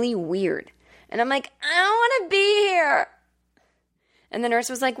getting really weird. And I'm like, I don't want to be here. And the nurse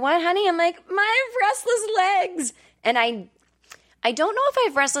was like, what, honey? I'm like, I have restless legs. And I don't know if I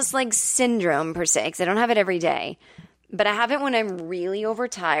have restless leg syndrome per se, because I don't have it every day. But I have it when I'm really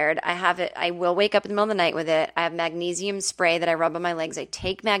overtired. I will wake up in the middle of the night with it. I have magnesium spray that I rub on my legs. I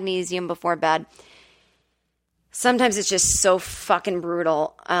take magnesium before bed. Sometimes it's just so fucking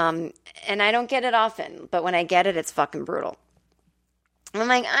brutal. And I don't get it often, but when I get it, it's fucking brutal. I'm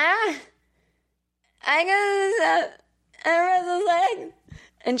like, I got a restless leg.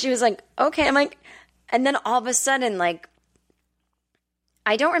 And she was like, okay. I'm like, and then all of a sudden, like,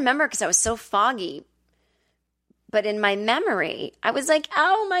 I don't remember because I was so foggy. But in my memory, I was like,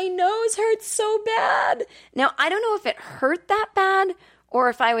 ow, my nose hurts so bad. Now, I don't know if it hurt that bad or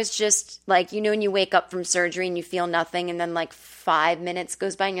if I was just like, when you wake up from surgery and you feel nothing and then like 5 minutes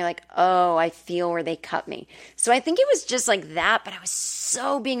goes by and you're like, oh, I feel where they cut me. So I think it was just like that, but I was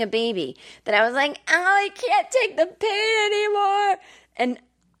so being a baby that I was like, oh, I can't take the pain anymore. And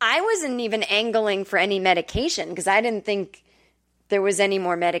I wasn't even angling for any medication because I didn't think there was any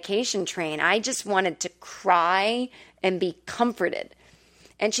more medication train. I just wanted to cry and be comforted.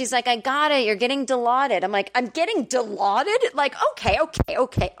 And she's like, I got it. You're getting Dilaudid. I'm like, I'm getting Dilaudid? Like, okay.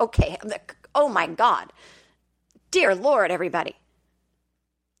 I'm like, oh my God. Dear Lord, everybody.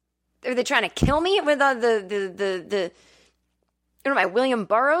 Are they trying to kill me with my William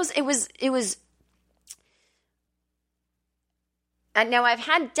Burroughs? It was. And now I've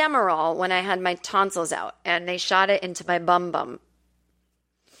had Demerol when I had my tonsils out and they shot it into my bum.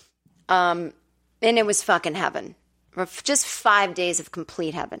 And it was fucking heaven. Just 5 days of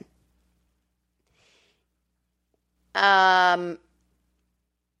complete heaven. And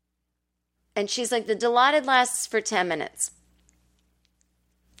she's like, the Dilaudid lasts for 10 minutes.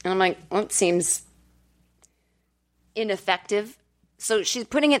 And I'm like, well, it seems ineffective. So she's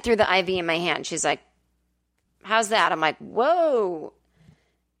putting it through the IV in my hand. She's like, how's that? I'm like, whoa.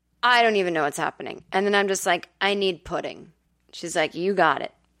 I don't even know what's happening. And then I'm just like, I need pudding. She's like, you got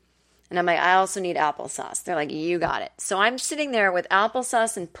it. And I'm like, I also need applesauce. They're like, you got it. So I'm sitting there with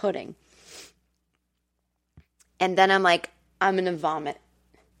applesauce and pudding. And then I'm like, I'm going to vomit.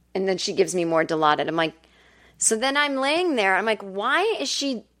 And then she gives me more Dilaudid. I'm like, so then I'm laying there. I'm like, why is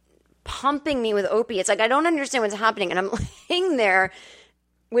she pumping me with opiates? Like, I don't understand what's happening. And I'm laying there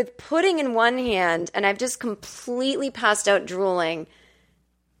with pudding in one hand, and I've just completely passed out drooling.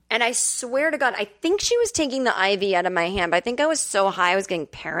 And I swear to God, I think she was taking the IV out of my hand, but I think I was so high I was getting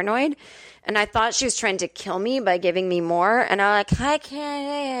paranoid. And I thought she was trying to kill me by giving me more. And I'm like, I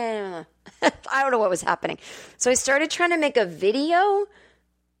can't. I don't know what was happening. So I started trying to make a video. I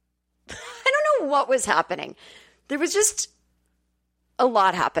don't know what was happening. There was just a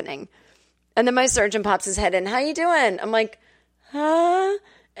lot happening. And then my surgeon pops his head in. How you doing? I'm like, huh?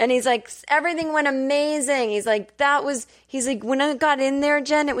 And he's like, everything went amazing. He's like, when I got in there,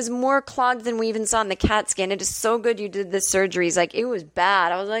 Jen, it was more clogged than we even saw in the CAT scan. It is so good you did this surgery. He's like, it was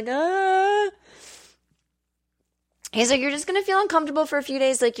bad. I was like, ah. He's like, you're just going to feel uncomfortable for a few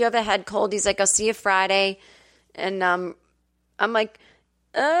days. Like you have a head cold. He's like, I'll see you Friday. And I'm like,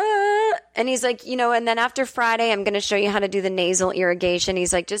 and he's like, and then after Friday, I'm going to show you how to do the nasal irrigation.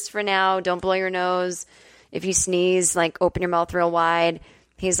 He's like, just for now, don't blow your nose. If you sneeze, like open your mouth real wide.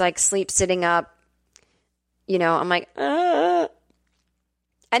 He's like, sleep sitting up. I'm like,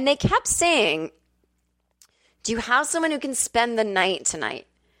 And they kept saying, do you have someone who can spend the night tonight?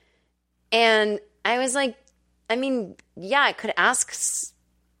 And I was like, I mean, yeah, I could ask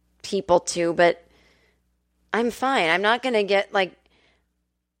people to, but I'm fine. I'm not going to get like,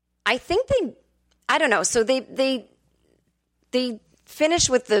 I think I don't know. So they finish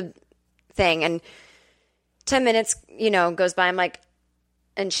with the thing and 10 minutes, goes by. I'm like,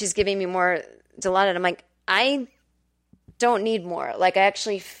 and she's giving me more Dilaudid. I'm like, I don't need more. Like, I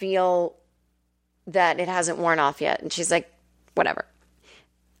actually feel that it hasn't worn off yet. And she's like, whatever.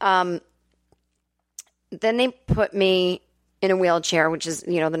 Then they put me in a wheelchair, which is,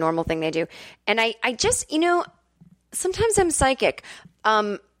 the normal thing they do. And I just, sometimes I'm psychic.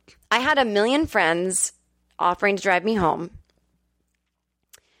 I had a million friends offering to drive me home.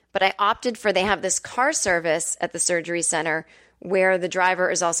 But I opted for, they have this car service at the surgery center where the driver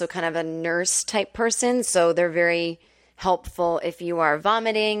is also kind of a nurse type person. So they're very helpful if you are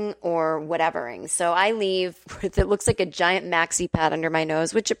vomiting or whatevering. So I leave with, it looks like a giant maxi pad under my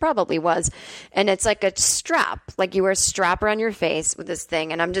nose, which it probably was. And it's like a strap, like you wear a strap around your face with this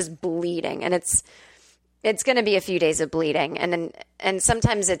thing. And I'm just bleeding. And it's going to be a few days of bleeding. And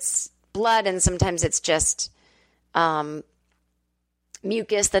sometimes it's blood and sometimes it's just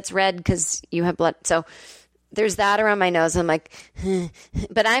mucus that's red because you have blood. So there's that around my nose. I'm like,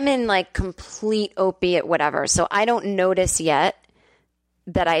 but I'm in like complete opiate whatever. So I don't notice yet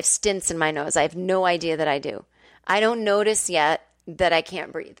that I have stints in my nose. I have no idea that I do. I don't notice yet that I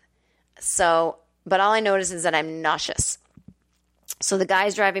can't breathe. So, but all I notice is that I'm nauseous. So the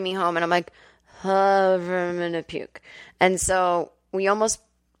guy's driving me home and I'm like, I'm going to puke. And so we almost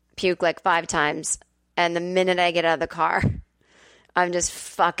puke like 5 times. And the minute I get out of the car, I'm just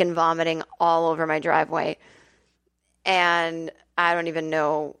fucking vomiting all over my driveway. And I don't even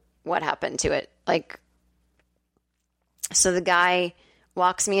know what happened to it. Like, so the guy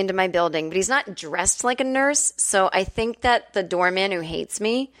walks me into my building, but he's not dressed like a nurse. So I think that the doorman who hates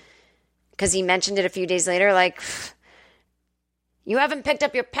me, because he mentioned it a few days later, like, you haven't picked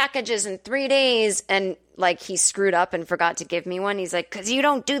up your packages in 3 days. And like he screwed up and forgot to give me one. He's like, because you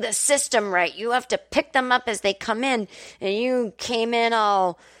don't do the system right. You have to pick them up as they come in. And you came in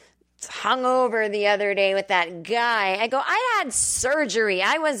all hungover the other day with that guy. I go, I had surgery.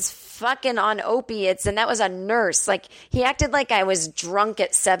 I was fucking on opiates. And that was a nurse. Like he acted like I was drunk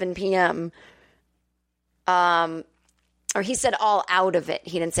at 7 p.m. Or he said all out of it.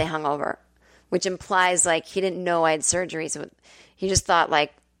 He didn't say hungover, which implies like he didn't know I had surgery. So he just thought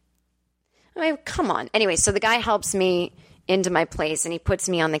like, I mean, come on. Anyway, so the guy helps me into my place and he puts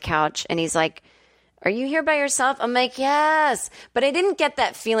me on the couch and he's like, are you here by yourself? I'm like, yes. But I didn't get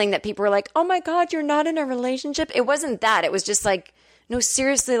that feeling that people were like, oh my God, you're not in a relationship. It wasn't that. It was just like, no,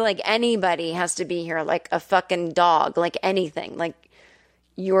 seriously, like anybody has to be here, like a fucking dog, like anything. Like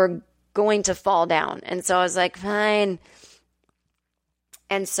you're going to fall down. And so I was like, fine.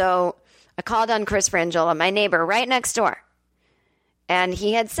 And so I called on Chris Frangiola, my neighbor right next door. And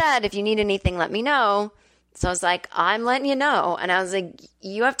he had said, if you need anything, let me know. So I was like, I'm letting you know. And I was like,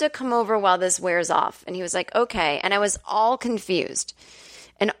 you have to come over while this wears off. And he was like, okay. And I was all confused.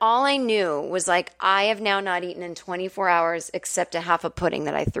 And all I knew was like, I have now not eaten in 24 hours except a half a pudding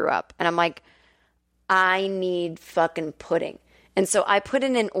that I threw up. And I'm like, I need fucking pudding. And so I put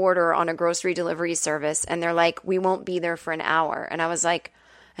in an order on a grocery delivery service. And they're like, we won't be there for an hour. And I was like,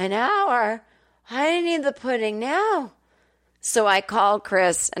 an hour? I need the pudding now. So I called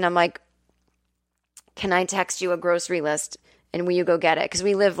Chris and I'm like, can I text you a grocery list and will you go get it? Because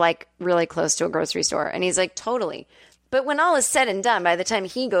we live like really close to a grocery store. And he's like, totally. But when all is said and done, by the time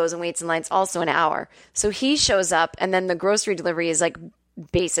he goes and waits in line, it's also an hour. So he shows up and then the grocery delivery is like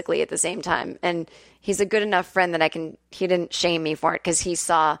basically at the same time. And he's a good enough friend that he didn't shame me for it because he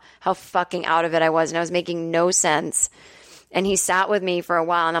saw how fucking out of it I was and I was making no sense. And he sat with me for a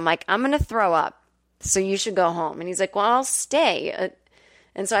while and I'm like, I'm going to throw up. So you should go home. And he's like, well, I'll stay.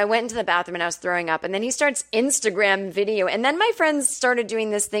 And so I went into the bathroom and I was throwing up. And then he starts Instagram video. And then my friends started doing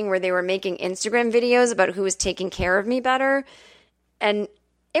this thing where they were making Instagram videos about who was taking care of me better. And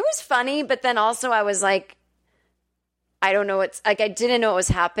it was funny, but then also I was like, I don't know what's like, I didn't know what was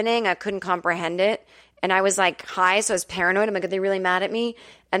happening. I couldn't comprehend it. And I was like high, so I was paranoid. I'm like, are they really mad at me?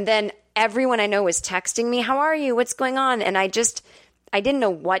 And then everyone I know was texting me, how are you? What's going on? And I didn't know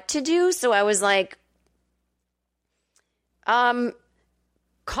what to do. So I was like,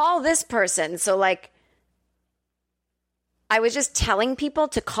 call this person. So like, I was just telling people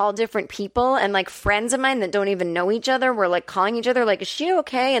to call different people, and like friends of mine that don't even know each other were like calling each other like, is she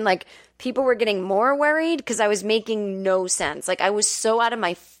okay? And like people were getting more worried because I was making no sense. Like I was so out of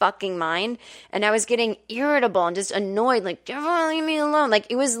my fucking mind and I was getting irritable and just annoyed. Like, leave me alone. Like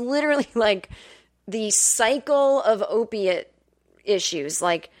it was literally like the cycle of opiate issues.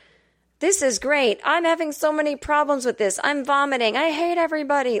 Like, this is great. I'm having so many problems with this. I'm vomiting. I hate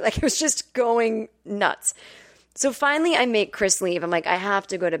everybody. Like it was just going nuts. So finally I make Chris leave. I'm like, I have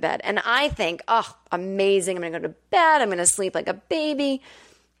to go to bed. And I think, oh, amazing. I'm going to go to bed. I'm going to sleep like a baby.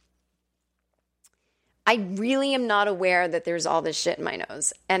 I really am not aware that there's all this shit in my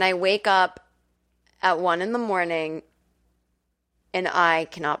nose. And I wake up at 1 a.m. and I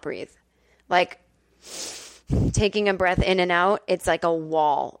cannot breathe. Like taking a breath in and out, it's like a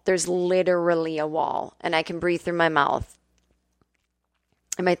wall. There's literally a wall. And I can breathe through my mouth.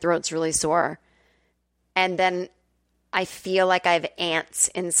 And my throat's really sore. And then I feel like I have ants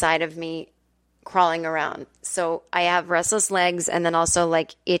inside of me crawling around. So I have restless legs and then also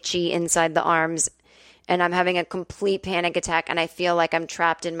like itchy inside the arms. And I'm having a complete panic attack. And I feel like I'm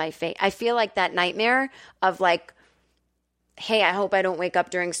trapped in my face. I feel like that nightmare of like, hey, I hope I don't wake up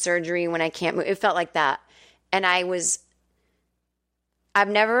during surgery when I can't move. It felt like that. And I've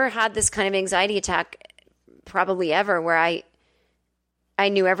never had this kind of anxiety attack probably ever where I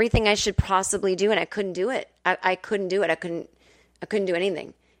knew everything I should possibly do and I couldn't do it. I couldn't do it. I couldn't do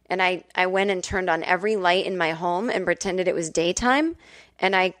anything. And I went and turned on every light in my home and pretended it was daytime.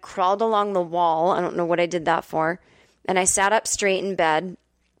 And I crawled along the wall. I don't know what I did that for. And I sat up straight in bed.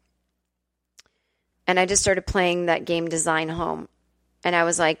 And I just started playing that game Design Home. And I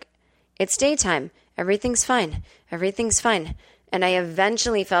was like, it's daytime. Everything's fine. Everything's fine. And I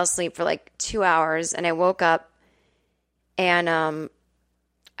eventually fell asleep for like 2 hours. And I woke up and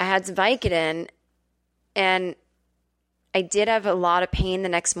I had some Vicodin, and I did have a lot of pain the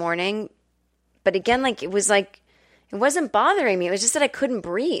next morning. But again, like it wasn't bothering me. It was just that I couldn't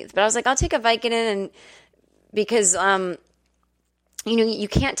breathe. But I was like, I'll take a Vicodin, and because you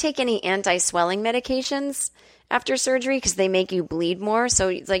can't take any anti-swelling medications after surgery because they make you bleed more. So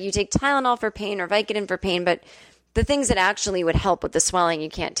it's like you take Tylenol for pain or Vicodin for pain, but the things that actually would help with the swelling you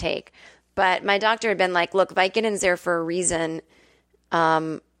can't take. But my doctor had been like, look, Vicodin's there for a reason.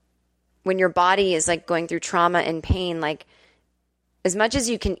 When your body is like going through trauma and pain, like as much as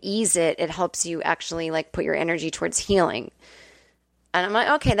you can ease it, it helps you actually like put your energy towards healing. And I'm like,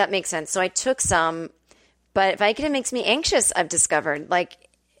 okay, that makes sense. So I took some, but Vicodin makes me anxious, I've discovered. Like,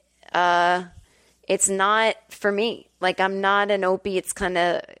 it's not for me. Like I'm not an opiates kind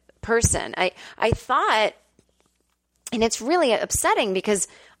of person. I thought, and it's really upsetting because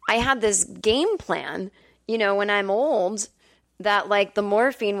I had this game plan, when I'm old, that like the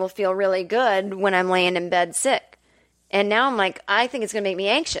morphine will feel really good when I'm laying in bed sick. And now I'm like, I think it's going to make me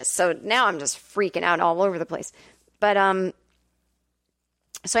anxious. So now I'm just freaking out all over the place. But,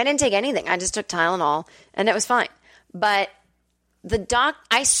 so I didn't take anything. I just took Tylenol and it was fine. But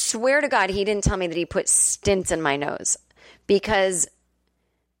I swear to God, he didn't tell me that he put stents in my nose because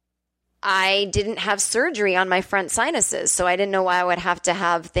I didn't have surgery on my front sinuses. So I didn't know why I would have to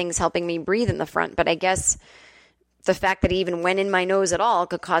have things helping me breathe in the front. But I guess the fact that it even went in my nose at all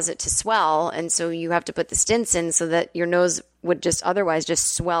could cause it to swell. And so you have to put the stents in so that your nose would just otherwise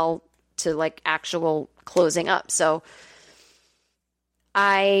just swell to like actual closing up. So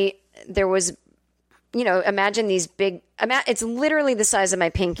there was, imagine these big, it's literally the size of my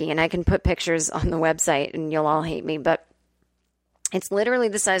pinky, and I can put pictures on the website and you'll all hate me, but it's literally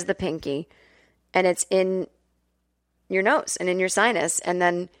the size of the pinky and it's in your nose and in your sinus. And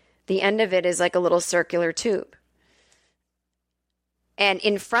then the end of it is like a little circular tube. And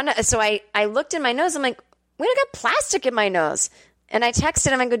in front of, so I looked in my nose. I'm like, wait, I got plastic in my nose. And I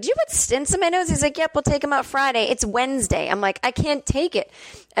texted him, I go, do you put stents in my nose? He's like, yep, we'll take them out Friday. It's Wednesday. I'm like, I can't take it.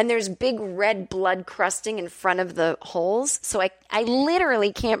 And there's big red blood crusting in front of the holes. So I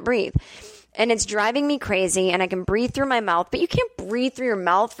literally can't breathe. And it's driving me crazy, and I can breathe through my mouth, but you can't breathe through your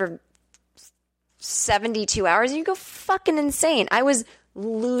mouth for 72 hours. You go fucking insane. I was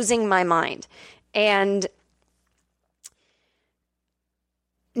losing my mind. And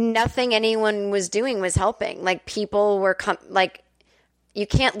nothing anyone was doing was helping. Like, people were you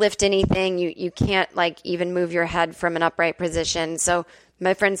can't lift anything. You can't like even move your head from an upright position. So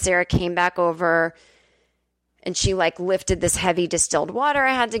my friend Sarah came back over, and she like lifted this heavy distilled water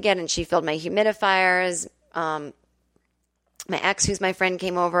I had to get, and she filled my humidifiers. My ex, who's my friend,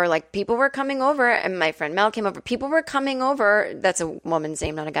 came over. Like, people were coming over, and my friend Mel came over. People were coming over. That's a woman's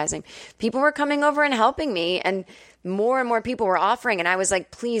name, not a guy's name. People were coming over and helping me, and more people were offering. And I was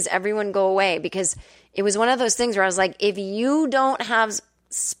like, please, everyone go away, because it was one of those things where I was like, if you don't have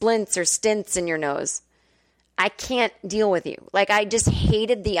splints or stints in your nose, I can't deal with you. Like, I just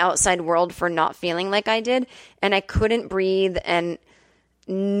hated the outside world for not feeling like I did, and I couldn't breathe, and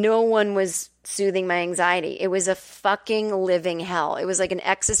no one was soothing my anxiety. It was a fucking living hell. It was like an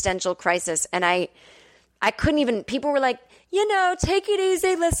existential crisis. And I couldn't even, people were like, take it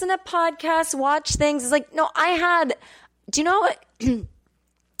easy, listen to podcasts, watch things. It's like, no, do you know what?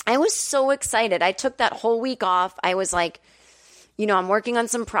 I was so excited. I took that whole week off. I was like, I'm working on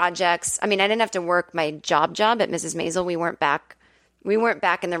some projects. I mean, I didn't have to work my job at Mrs. Maisel. We weren't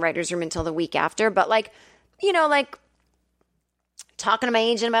back in the writer's room until the week after. But like talking to my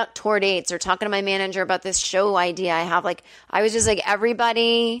agent about tour dates, or talking to my manager about this show idea I have. Like, I was just like,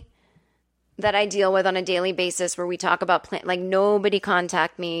 everybody that I deal with on a daily basis where we talk about like, nobody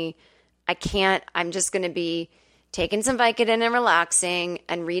contact me. I'm just going to be taking some Vicodin and relaxing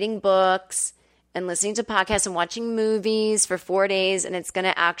and reading books and listening to podcasts and watching movies for 4 days. And it's going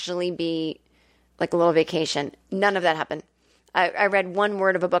to actually be like a little vacation. None of that happened. I read one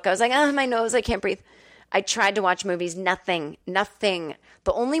word of a book. I was like, my nose, I can't breathe. I tried to watch movies. Nothing.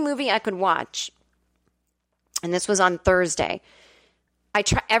 The only movie I could watch, and this was on Thursday,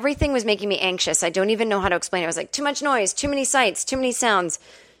 everything was making me anxious. I don't even know how to explain it. I was like, too much noise, too many sights, too many sounds.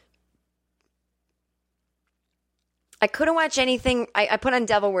 I couldn't watch anything. I put on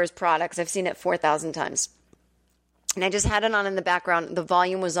Devil Wears Prada because I've seen it 4,000 times. And I just had it on in the background. The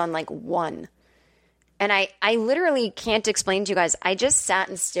volume was on like 1. And I literally can't explain to you guys. I just sat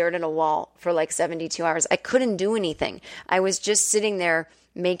and stared at a wall for like 72 hours. I couldn't do anything. I was just sitting there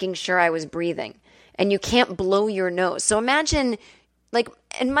making sure I was breathing. And you can't blow your nose. So imagine, like,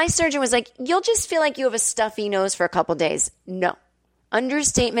 and my surgeon was like, you'll just feel like you have a stuffy nose for a couple days. No.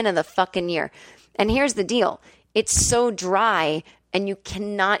 Understatement of the fucking year. And here's the deal. It's so dry, and you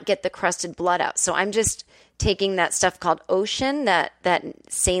cannot get the crusted blood out. So I'm just taking that stuff called Ocean, that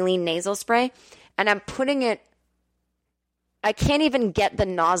saline nasal spray, and I'm putting it, I can't even get the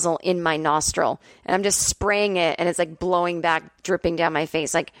nozzle in my nostril, and I'm just spraying it, and it's like blowing back, dripping down my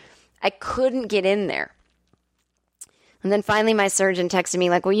face. Like, I couldn't get in there. And then finally my surgeon texted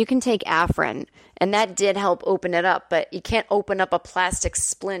me like, well, you can take Afrin. And that did help open it up, but you can't open up a plastic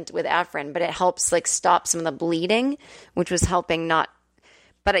splint with Afrin, but it helps like stop some of the bleeding, which was helping not.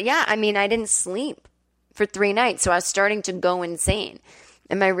 But yeah, I mean, I didn't sleep for 3 nights, so I was starting to go insane.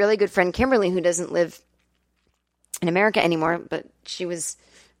 And my really good friend Kimberly, who doesn't live in America anymore, but she was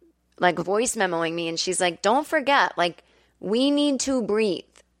like voice memoing me, and she's like, don't forget, like, we need to breathe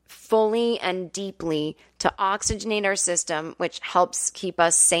fully and deeply to oxygenate our system, which helps keep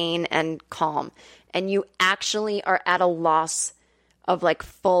us sane and calm. And you actually are at a loss of like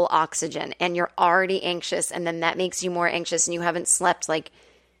full oxygen, and you're already anxious, and then that makes you more anxious, and you haven't slept. Like,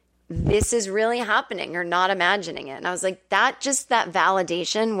 this is really happening. You're not imagining it. And I was like, that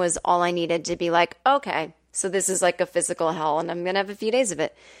validation was all I needed to be like, okay, so this is like a physical hell, and I'm going to have a few days of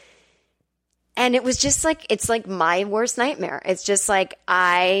it. And it was just like, it's like my worst nightmare. It's just like,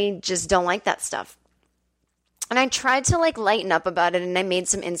 I just don't like that stuff. And I tried to like lighten up about it, and I made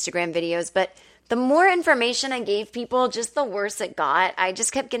some Instagram videos, but the more information I gave people, just the worse it got. I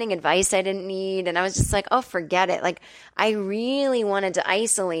just kept getting advice I didn't need. And I was just like, oh, forget it. Like, I really wanted to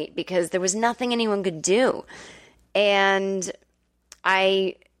isolate because there was nothing anyone could do. And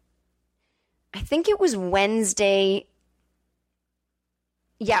I think it was Wednesday.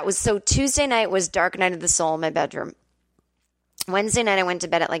 Yeah, it was, so Tuesday night was Dark Night of the Soul in my bedroom. Wednesday night I went to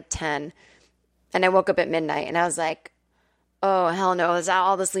bed at like 10, and I woke up at midnight, and I was like, oh, hell no, is that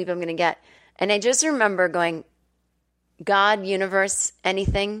all the sleep I'm going to get? And I just remember going, God, universe,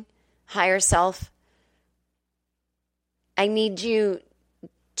 anything, higher self, I need you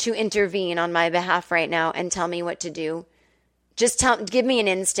to intervene on my behalf right now and tell me what to do, Just give me an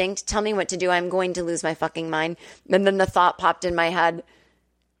instinct. Tell me what to do. I'm going to lose my fucking mind. And then the thought popped in my head,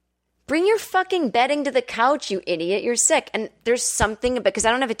 bring your fucking bedding to the couch, you idiot. You're sick. And there's something, because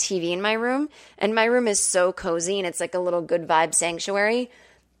I don't have a TV in my room, and my room is so cozy, and it's like a little good vibe sanctuary.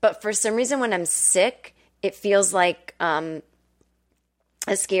 But for some reason, when I'm sick, it feels like a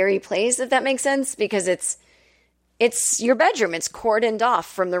scary place, if that makes sense, because it's your bedroom. It's cordoned off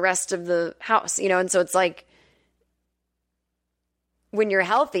from the rest of the house, and so it's like, when you're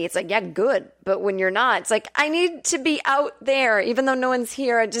healthy, it's like, yeah, good. But when you're not, it's like, I need to be out there, even though no one's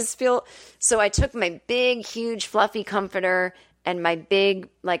here. I just feel, so I took my big, huge, fluffy comforter and my big,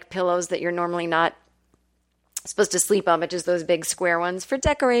 like, pillows that you're normally not supposed to sleep on, but just those big square ones for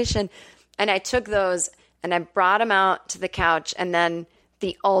decoration. And I took those and I brought them out to the couch, and then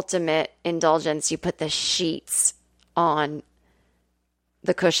the ultimate indulgence, you put the sheets on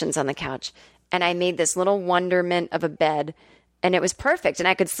the cushions on the couch. And I made this little wonderment of a bed. And it was perfect. And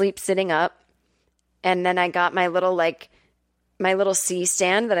I could sleep sitting up. And then I got my little C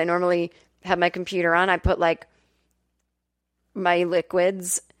stand that I normally have my computer on. I put like my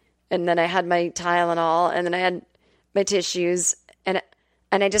liquids, and then I had my Tylenol, and then I had my tissues, and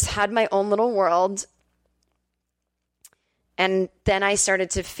I just had my own little world. And then I started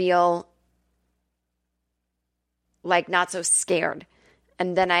to feel like not so scared.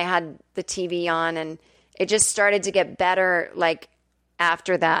 And then I had the TV on, and it just started to get better, like,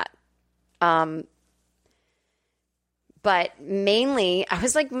 after that. But mainly, I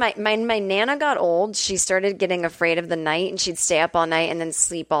was like, my Nana got old. She started getting afraid of the night, and she'd stay up all night and then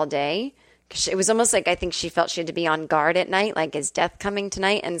sleep all day. It was almost like I think she felt she had to be on guard at night, like, is death coming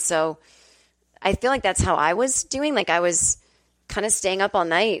tonight? And so I feel like that's how I was doing. Like, I was kind of staying up all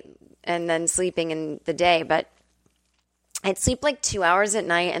night and then sleeping in the day. But I'd sleep like 2 hours at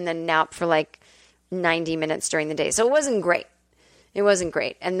night and then nap for like 90 minutes during the day. So it wasn't great. It wasn't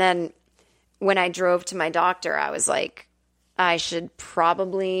great. And then when I drove to my doctor, I was like, I should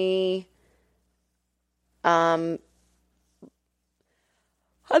probably, I'm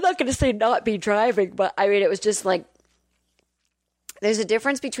not going to say not be driving, but I mean, it was just like, there's a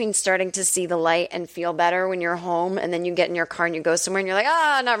difference between starting to see the light and feel better when you're home, and then you get in your car and you go somewhere and you're like,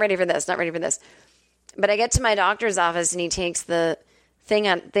 not ready for this, not ready for this. But I get to my doctor's office and he takes the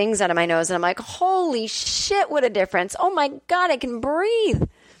things out of my nose, and I'm like, holy shit, what a difference. Oh my God, I can breathe.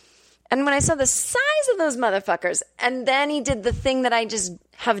 And when I saw the size of those motherfuckers, and then he did the thing that I just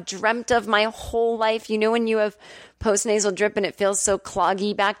have dreamt of my whole life. You know, when you have postnasal drip and it feels so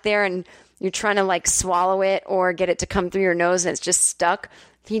cloggy back there and you're trying to like swallow it or get it to come through your nose and it's just stuck.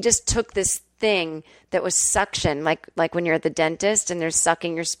 He just took this thing that was suction, like when you're at the dentist and they're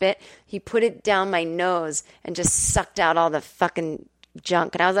sucking your spit. He put it down my nose and just sucked out all the fucking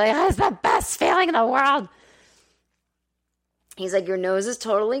junk. And I was like, that's the best feeling in the world. He's like, your nose is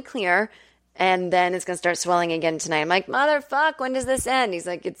totally clear, and then it's going to start swelling again tonight. I'm like, motherfuck, when does this end? He's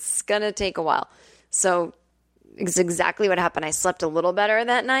like, it's going to take a while. So it's exactly what happened. I slept a little better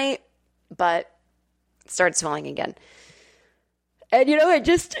that night, but it started swelling again. And, you know,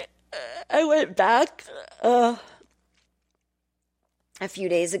 I went back a few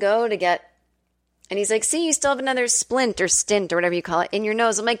days ago to get, and he's like, see, you still have another splint or stint or whatever you call it in your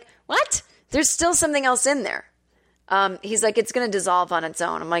nose. I'm like, what? There's still something else in there. He's like, it's going to dissolve on its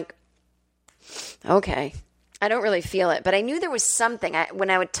own. I'm like, okay. I don't really feel it, but I knew there was something. When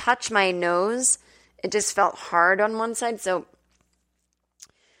I would touch my nose, it just felt hard on one side. So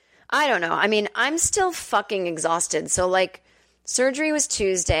I don't know. I mean, I'm still fucking exhausted. So like, surgery was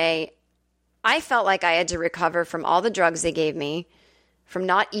Tuesday. I felt like I had to recover from all the drugs they gave me, from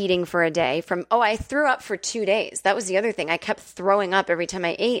not eating for a day, I threw up for 2 days. That was the other thing. I kept throwing up every time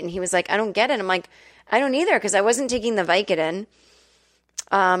I ate, and he was like, I don't get it. I'm like, I don't either, because I wasn't taking the Vicodin.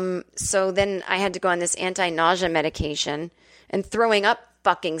 So then I had to go on this anti-nausea medication, and throwing up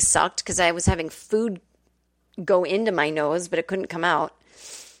fucking sucked because I was having food go into my nose, but it couldn't come out.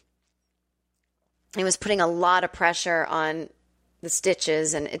 It was putting a lot of pressure on the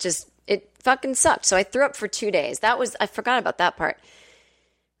stitches, and it fucking sucked. So I threw up for 2 days. I forgot about that part.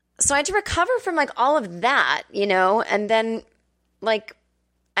 So I had to recover from like all of that, you know, and then like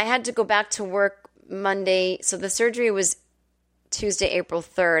I had to go back to work Monday. So the surgery was Tuesday, April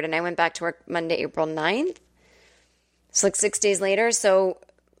 3rd, and I went back to work Monday, April 9th. It's like 6 days later. So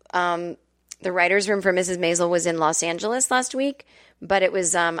the writer's room for Mrs. Maisel was in Los Angeles last week, but it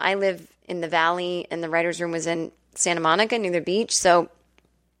was, I live in the Valley, and the writer's room was in Santa Monica near the beach. So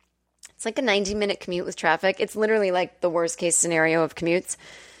it's like a 90-minute commute with traffic. It's literally like the worst case scenario of commutes.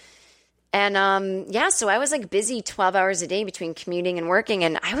 And so I was like busy 12 hours a day between commuting and working,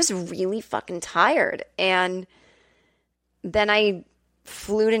 and I was really fucking tired. And then I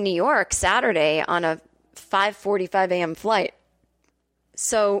flew to New York Saturday on a 5:45 a.m. flight.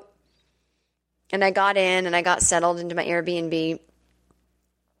 So, and I got in and I got settled into my Airbnb.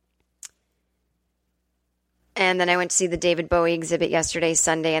 And then I went to see the David Bowie exhibit yesterday,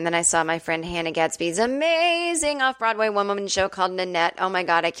 Sunday. And then I saw my friend Hannah Gadsby's amazing off-Broadway one-woman show called Nanette. Oh my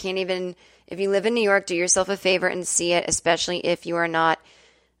God, I can't even, if you live in New York, do yourself a favor and see it, especially if you are not,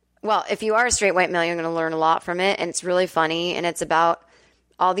 well, if you are a straight white male, you're going to learn a lot from it. And it's really funny. And it's about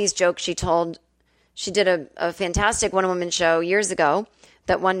all these jokes she told. She did a fantastic one-woman show years ago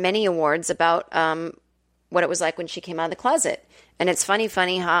that won many awards about what it was like when she came out of the closet. And it's funny,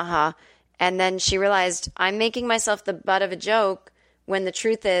 ha. And then she realized, I'm making myself the butt of a joke when the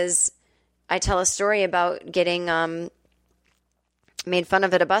truth is I tell a story about getting made fun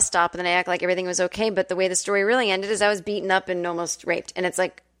of at a bus stop, and then I act like everything was okay. But the way the story really ended is I was beaten up and almost raped. And it's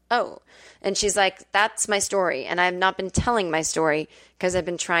like, oh. And she's like, that's my story. And I've not been telling my story because I've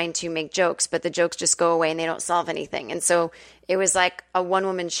been trying to make jokes, but the jokes just go away and they don't solve anything. And so it was like a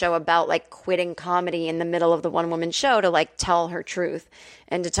one-woman show about like quitting comedy in the middle of the one-woman show to like tell her truth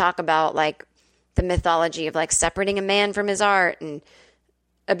and to talk about like the mythology of like separating a man from his art and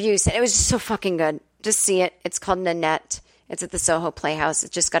abuse. And it was just so fucking good. Just see it. It's called Nanette. It's at the Soho Playhouse.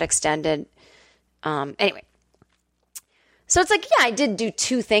 It just got extended. Anyway. So it's like, yeah, I did do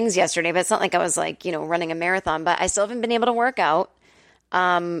 2 things yesterday, but it's not like I was like, you know, running a marathon, but I still haven't been able to work out.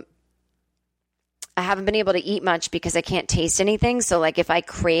 I haven't been able to eat much because I can't taste anything. So like if I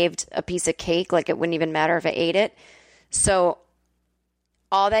craved a piece of cake, like it wouldn't even matter if I ate it. So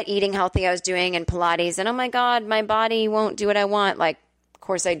all that eating healthy I was doing and Pilates and oh my God, my body won't do what I want. Like, of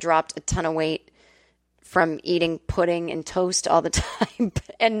course I dropped a ton of weight from eating pudding and toast all the time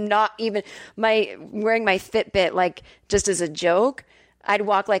and not even wearing my Fitbit, like just as a joke. I'd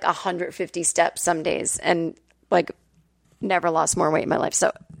walk like 150 steps some days and like never lost more weight in my life.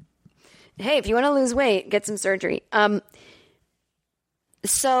 So, hey, if you want to lose weight, get some surgery.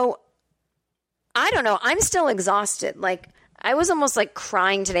 So I don't know. I'm still exhausted. Like I was almost like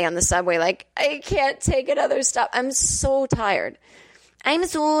crying today on the subway. Like I can't take another stop. I'm so tired.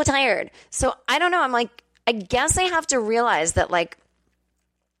 So I don't know. I'm like, I guess I have to realize that like,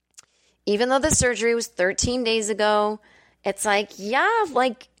 even though the surgery was 13 days ago, it's like, yeah,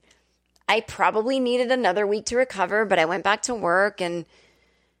 like I probably needed another week to recover, but I went back to work and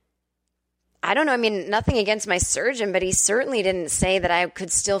I don't know. I mean, nothing against my surgeon, but he certainly didn't say that I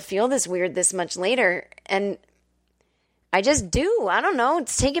could still feel this weird this much later. And I just do. I don't know.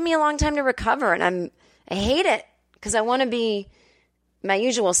 It's taken me a long time to recover and I hate it because I want to be my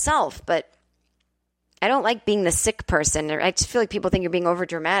usual self, but I don't like being the sick person. I just feel like people think you're being over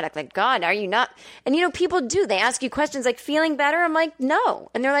dramatic. Like, God, are you not? And you know, people do. They ask you questions like, feeling better? I'm like,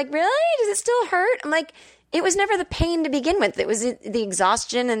 no. And they're like, really? Does it still hurt? I'm like, it was never the pain to begin with. It was the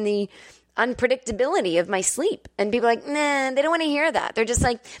exhaustion and the unpredictability of my sleep. And people are like, nah, they don't want to hear that. They're just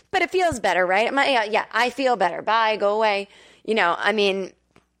like, but it feels better, right? I'm like, yeah, I feel better. Bye, go away. You know, I mean,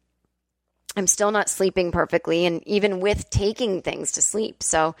 I'm still not sleeping perfectly, and even with taking things to sleep.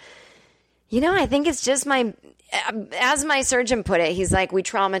 So, you know, I think it's just as my surgeon put it, he's like, we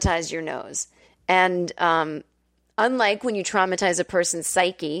traumatized your nose. And unlike when you traumatize a person's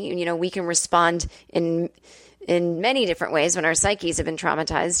psyche, you know, we can respond in many different ways when our psyches have been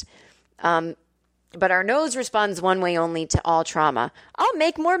traumatized. But our nose responds one way only to all trauma. I'll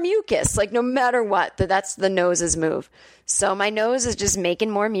make more mucus, like no matter what. That's the nose's move. So my nose is just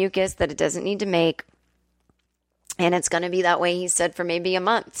making more mucus that it doesn't need to make. And it's going to be that way, he said, for maybe a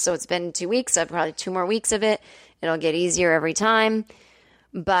month. So it's been 2 weeks. I've probably 2 more weeks of it. It'll get easier every time.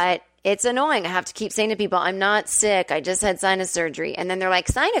 But it's annoying. I have to keep saying to people, I'm not sick. I just had sinus surgery. And then they're like,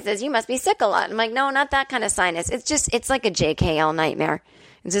 sinuses, you must be sick a lot. I'm like, no, not that kind of sinus. It's like a JKL nightmare.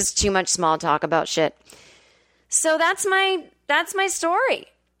 It's just too much small talk about shit. So that's my story.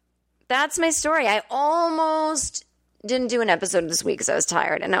 That's my story. I almost didn't do an episode this week because I was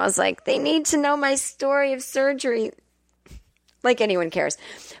tired. And I was like, they need to know my story of surgery. Like anyone cares.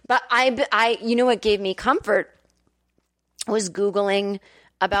 But I you know what gave me comfort was Googling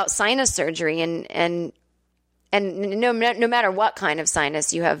about sinus surgery and no matter what kind of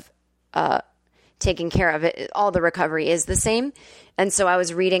sinus you have taken care of, it, all the recovery is the same. And so I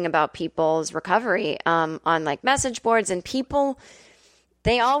was reading about people's recovery on like message boards, and people,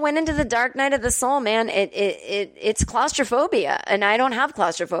 they all went into the dark night of the soul, man. It's claustrophobia, and I don't have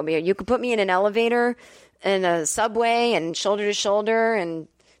claustrophobia. You could put me in an elevator, in a subway, and shoulder to shoulder, and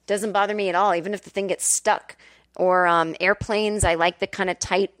it doesn't bother me at all, even if the thing gets stuck. Or airplanes, I like the kind of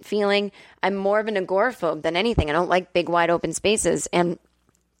tight feeling. I'm more of an agoraphobe than anything. I don't like big, wide open spaces. And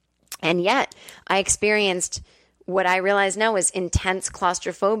yet I experienced what I realize now is intense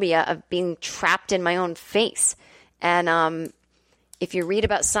claustrophobia of being trapped in my own face. And if you read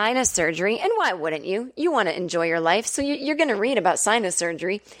about sinus surgery, and why wouldn't you? You want to enjoy your life, so you're going to read about sinus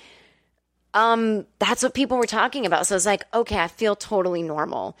surgery. That's what people were talking about. So I was like, okay, I feel totally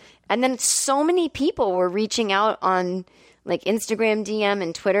normal. And then so many people were reaching out on like Instagram DM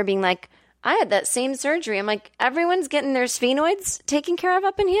and Twitter being like, I had that same surgery. I'm like, everyone's getting their sphenoids taken care of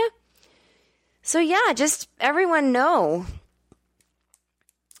up in here? So yeah, just everyone know.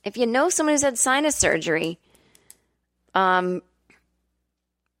 If you know someone who's had sinus surgery,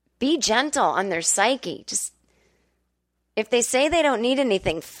 be gentle on their psyche. Just, if they say they don't need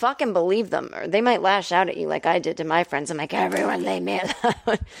anything, fucking believe them. Or they might lash out at you like I did to my friends. I'm like, everyone leave me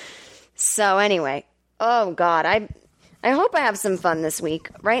alone. So anyway, oh God, I hope I have some fun this week.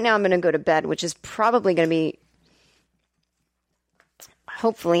 Right now I'm going to go to bed, which is probably going to be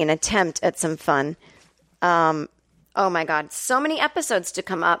hopefully an attempt at some fun. Oh my God, so many episodes to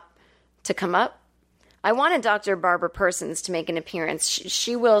come up. I wanted Dr. Barbara Persons to make an appearance.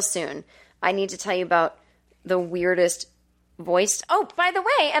 She will soon. I need to tell you about the weirdest voice. Oh, by the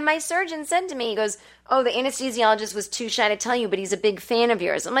way, and my surgeon said to me, he goes, oh, the anesthesiologist was too shy to tell you, but he's a big fan of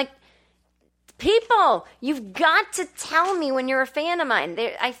yours. I'm like, people, you've got to tell me when you're a fan of mine.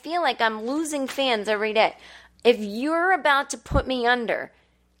 I feel like I'm losing fans every day. If you're about to put me under,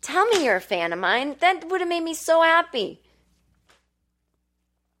 tell me you're a fan of mine. That would have made me so happy.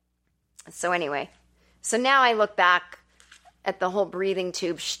 So anyway, so now I look back at the whole breathing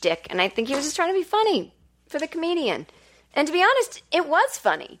tube shtick, and I think he was just trying to be funny for the comedian. And to be honest, it was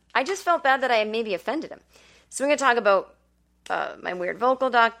funny. I just felt bad that I maybe offended him. So we're going to talk about my weird vocal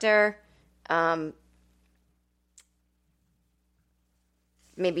doctor,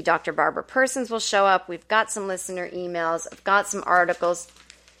 maybe Dr. Barbara Persons will show up. We've got some listener emails. I've got some articles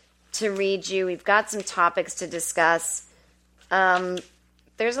to read you. We've got some topics to discuss.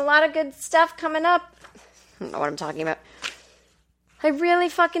 There's a lot of good stuff coming up. I don't know what I'm talking about. I really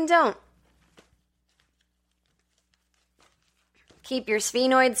fucking don't. Keep your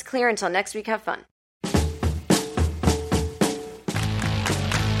sphenoids clear until next week. Have fun.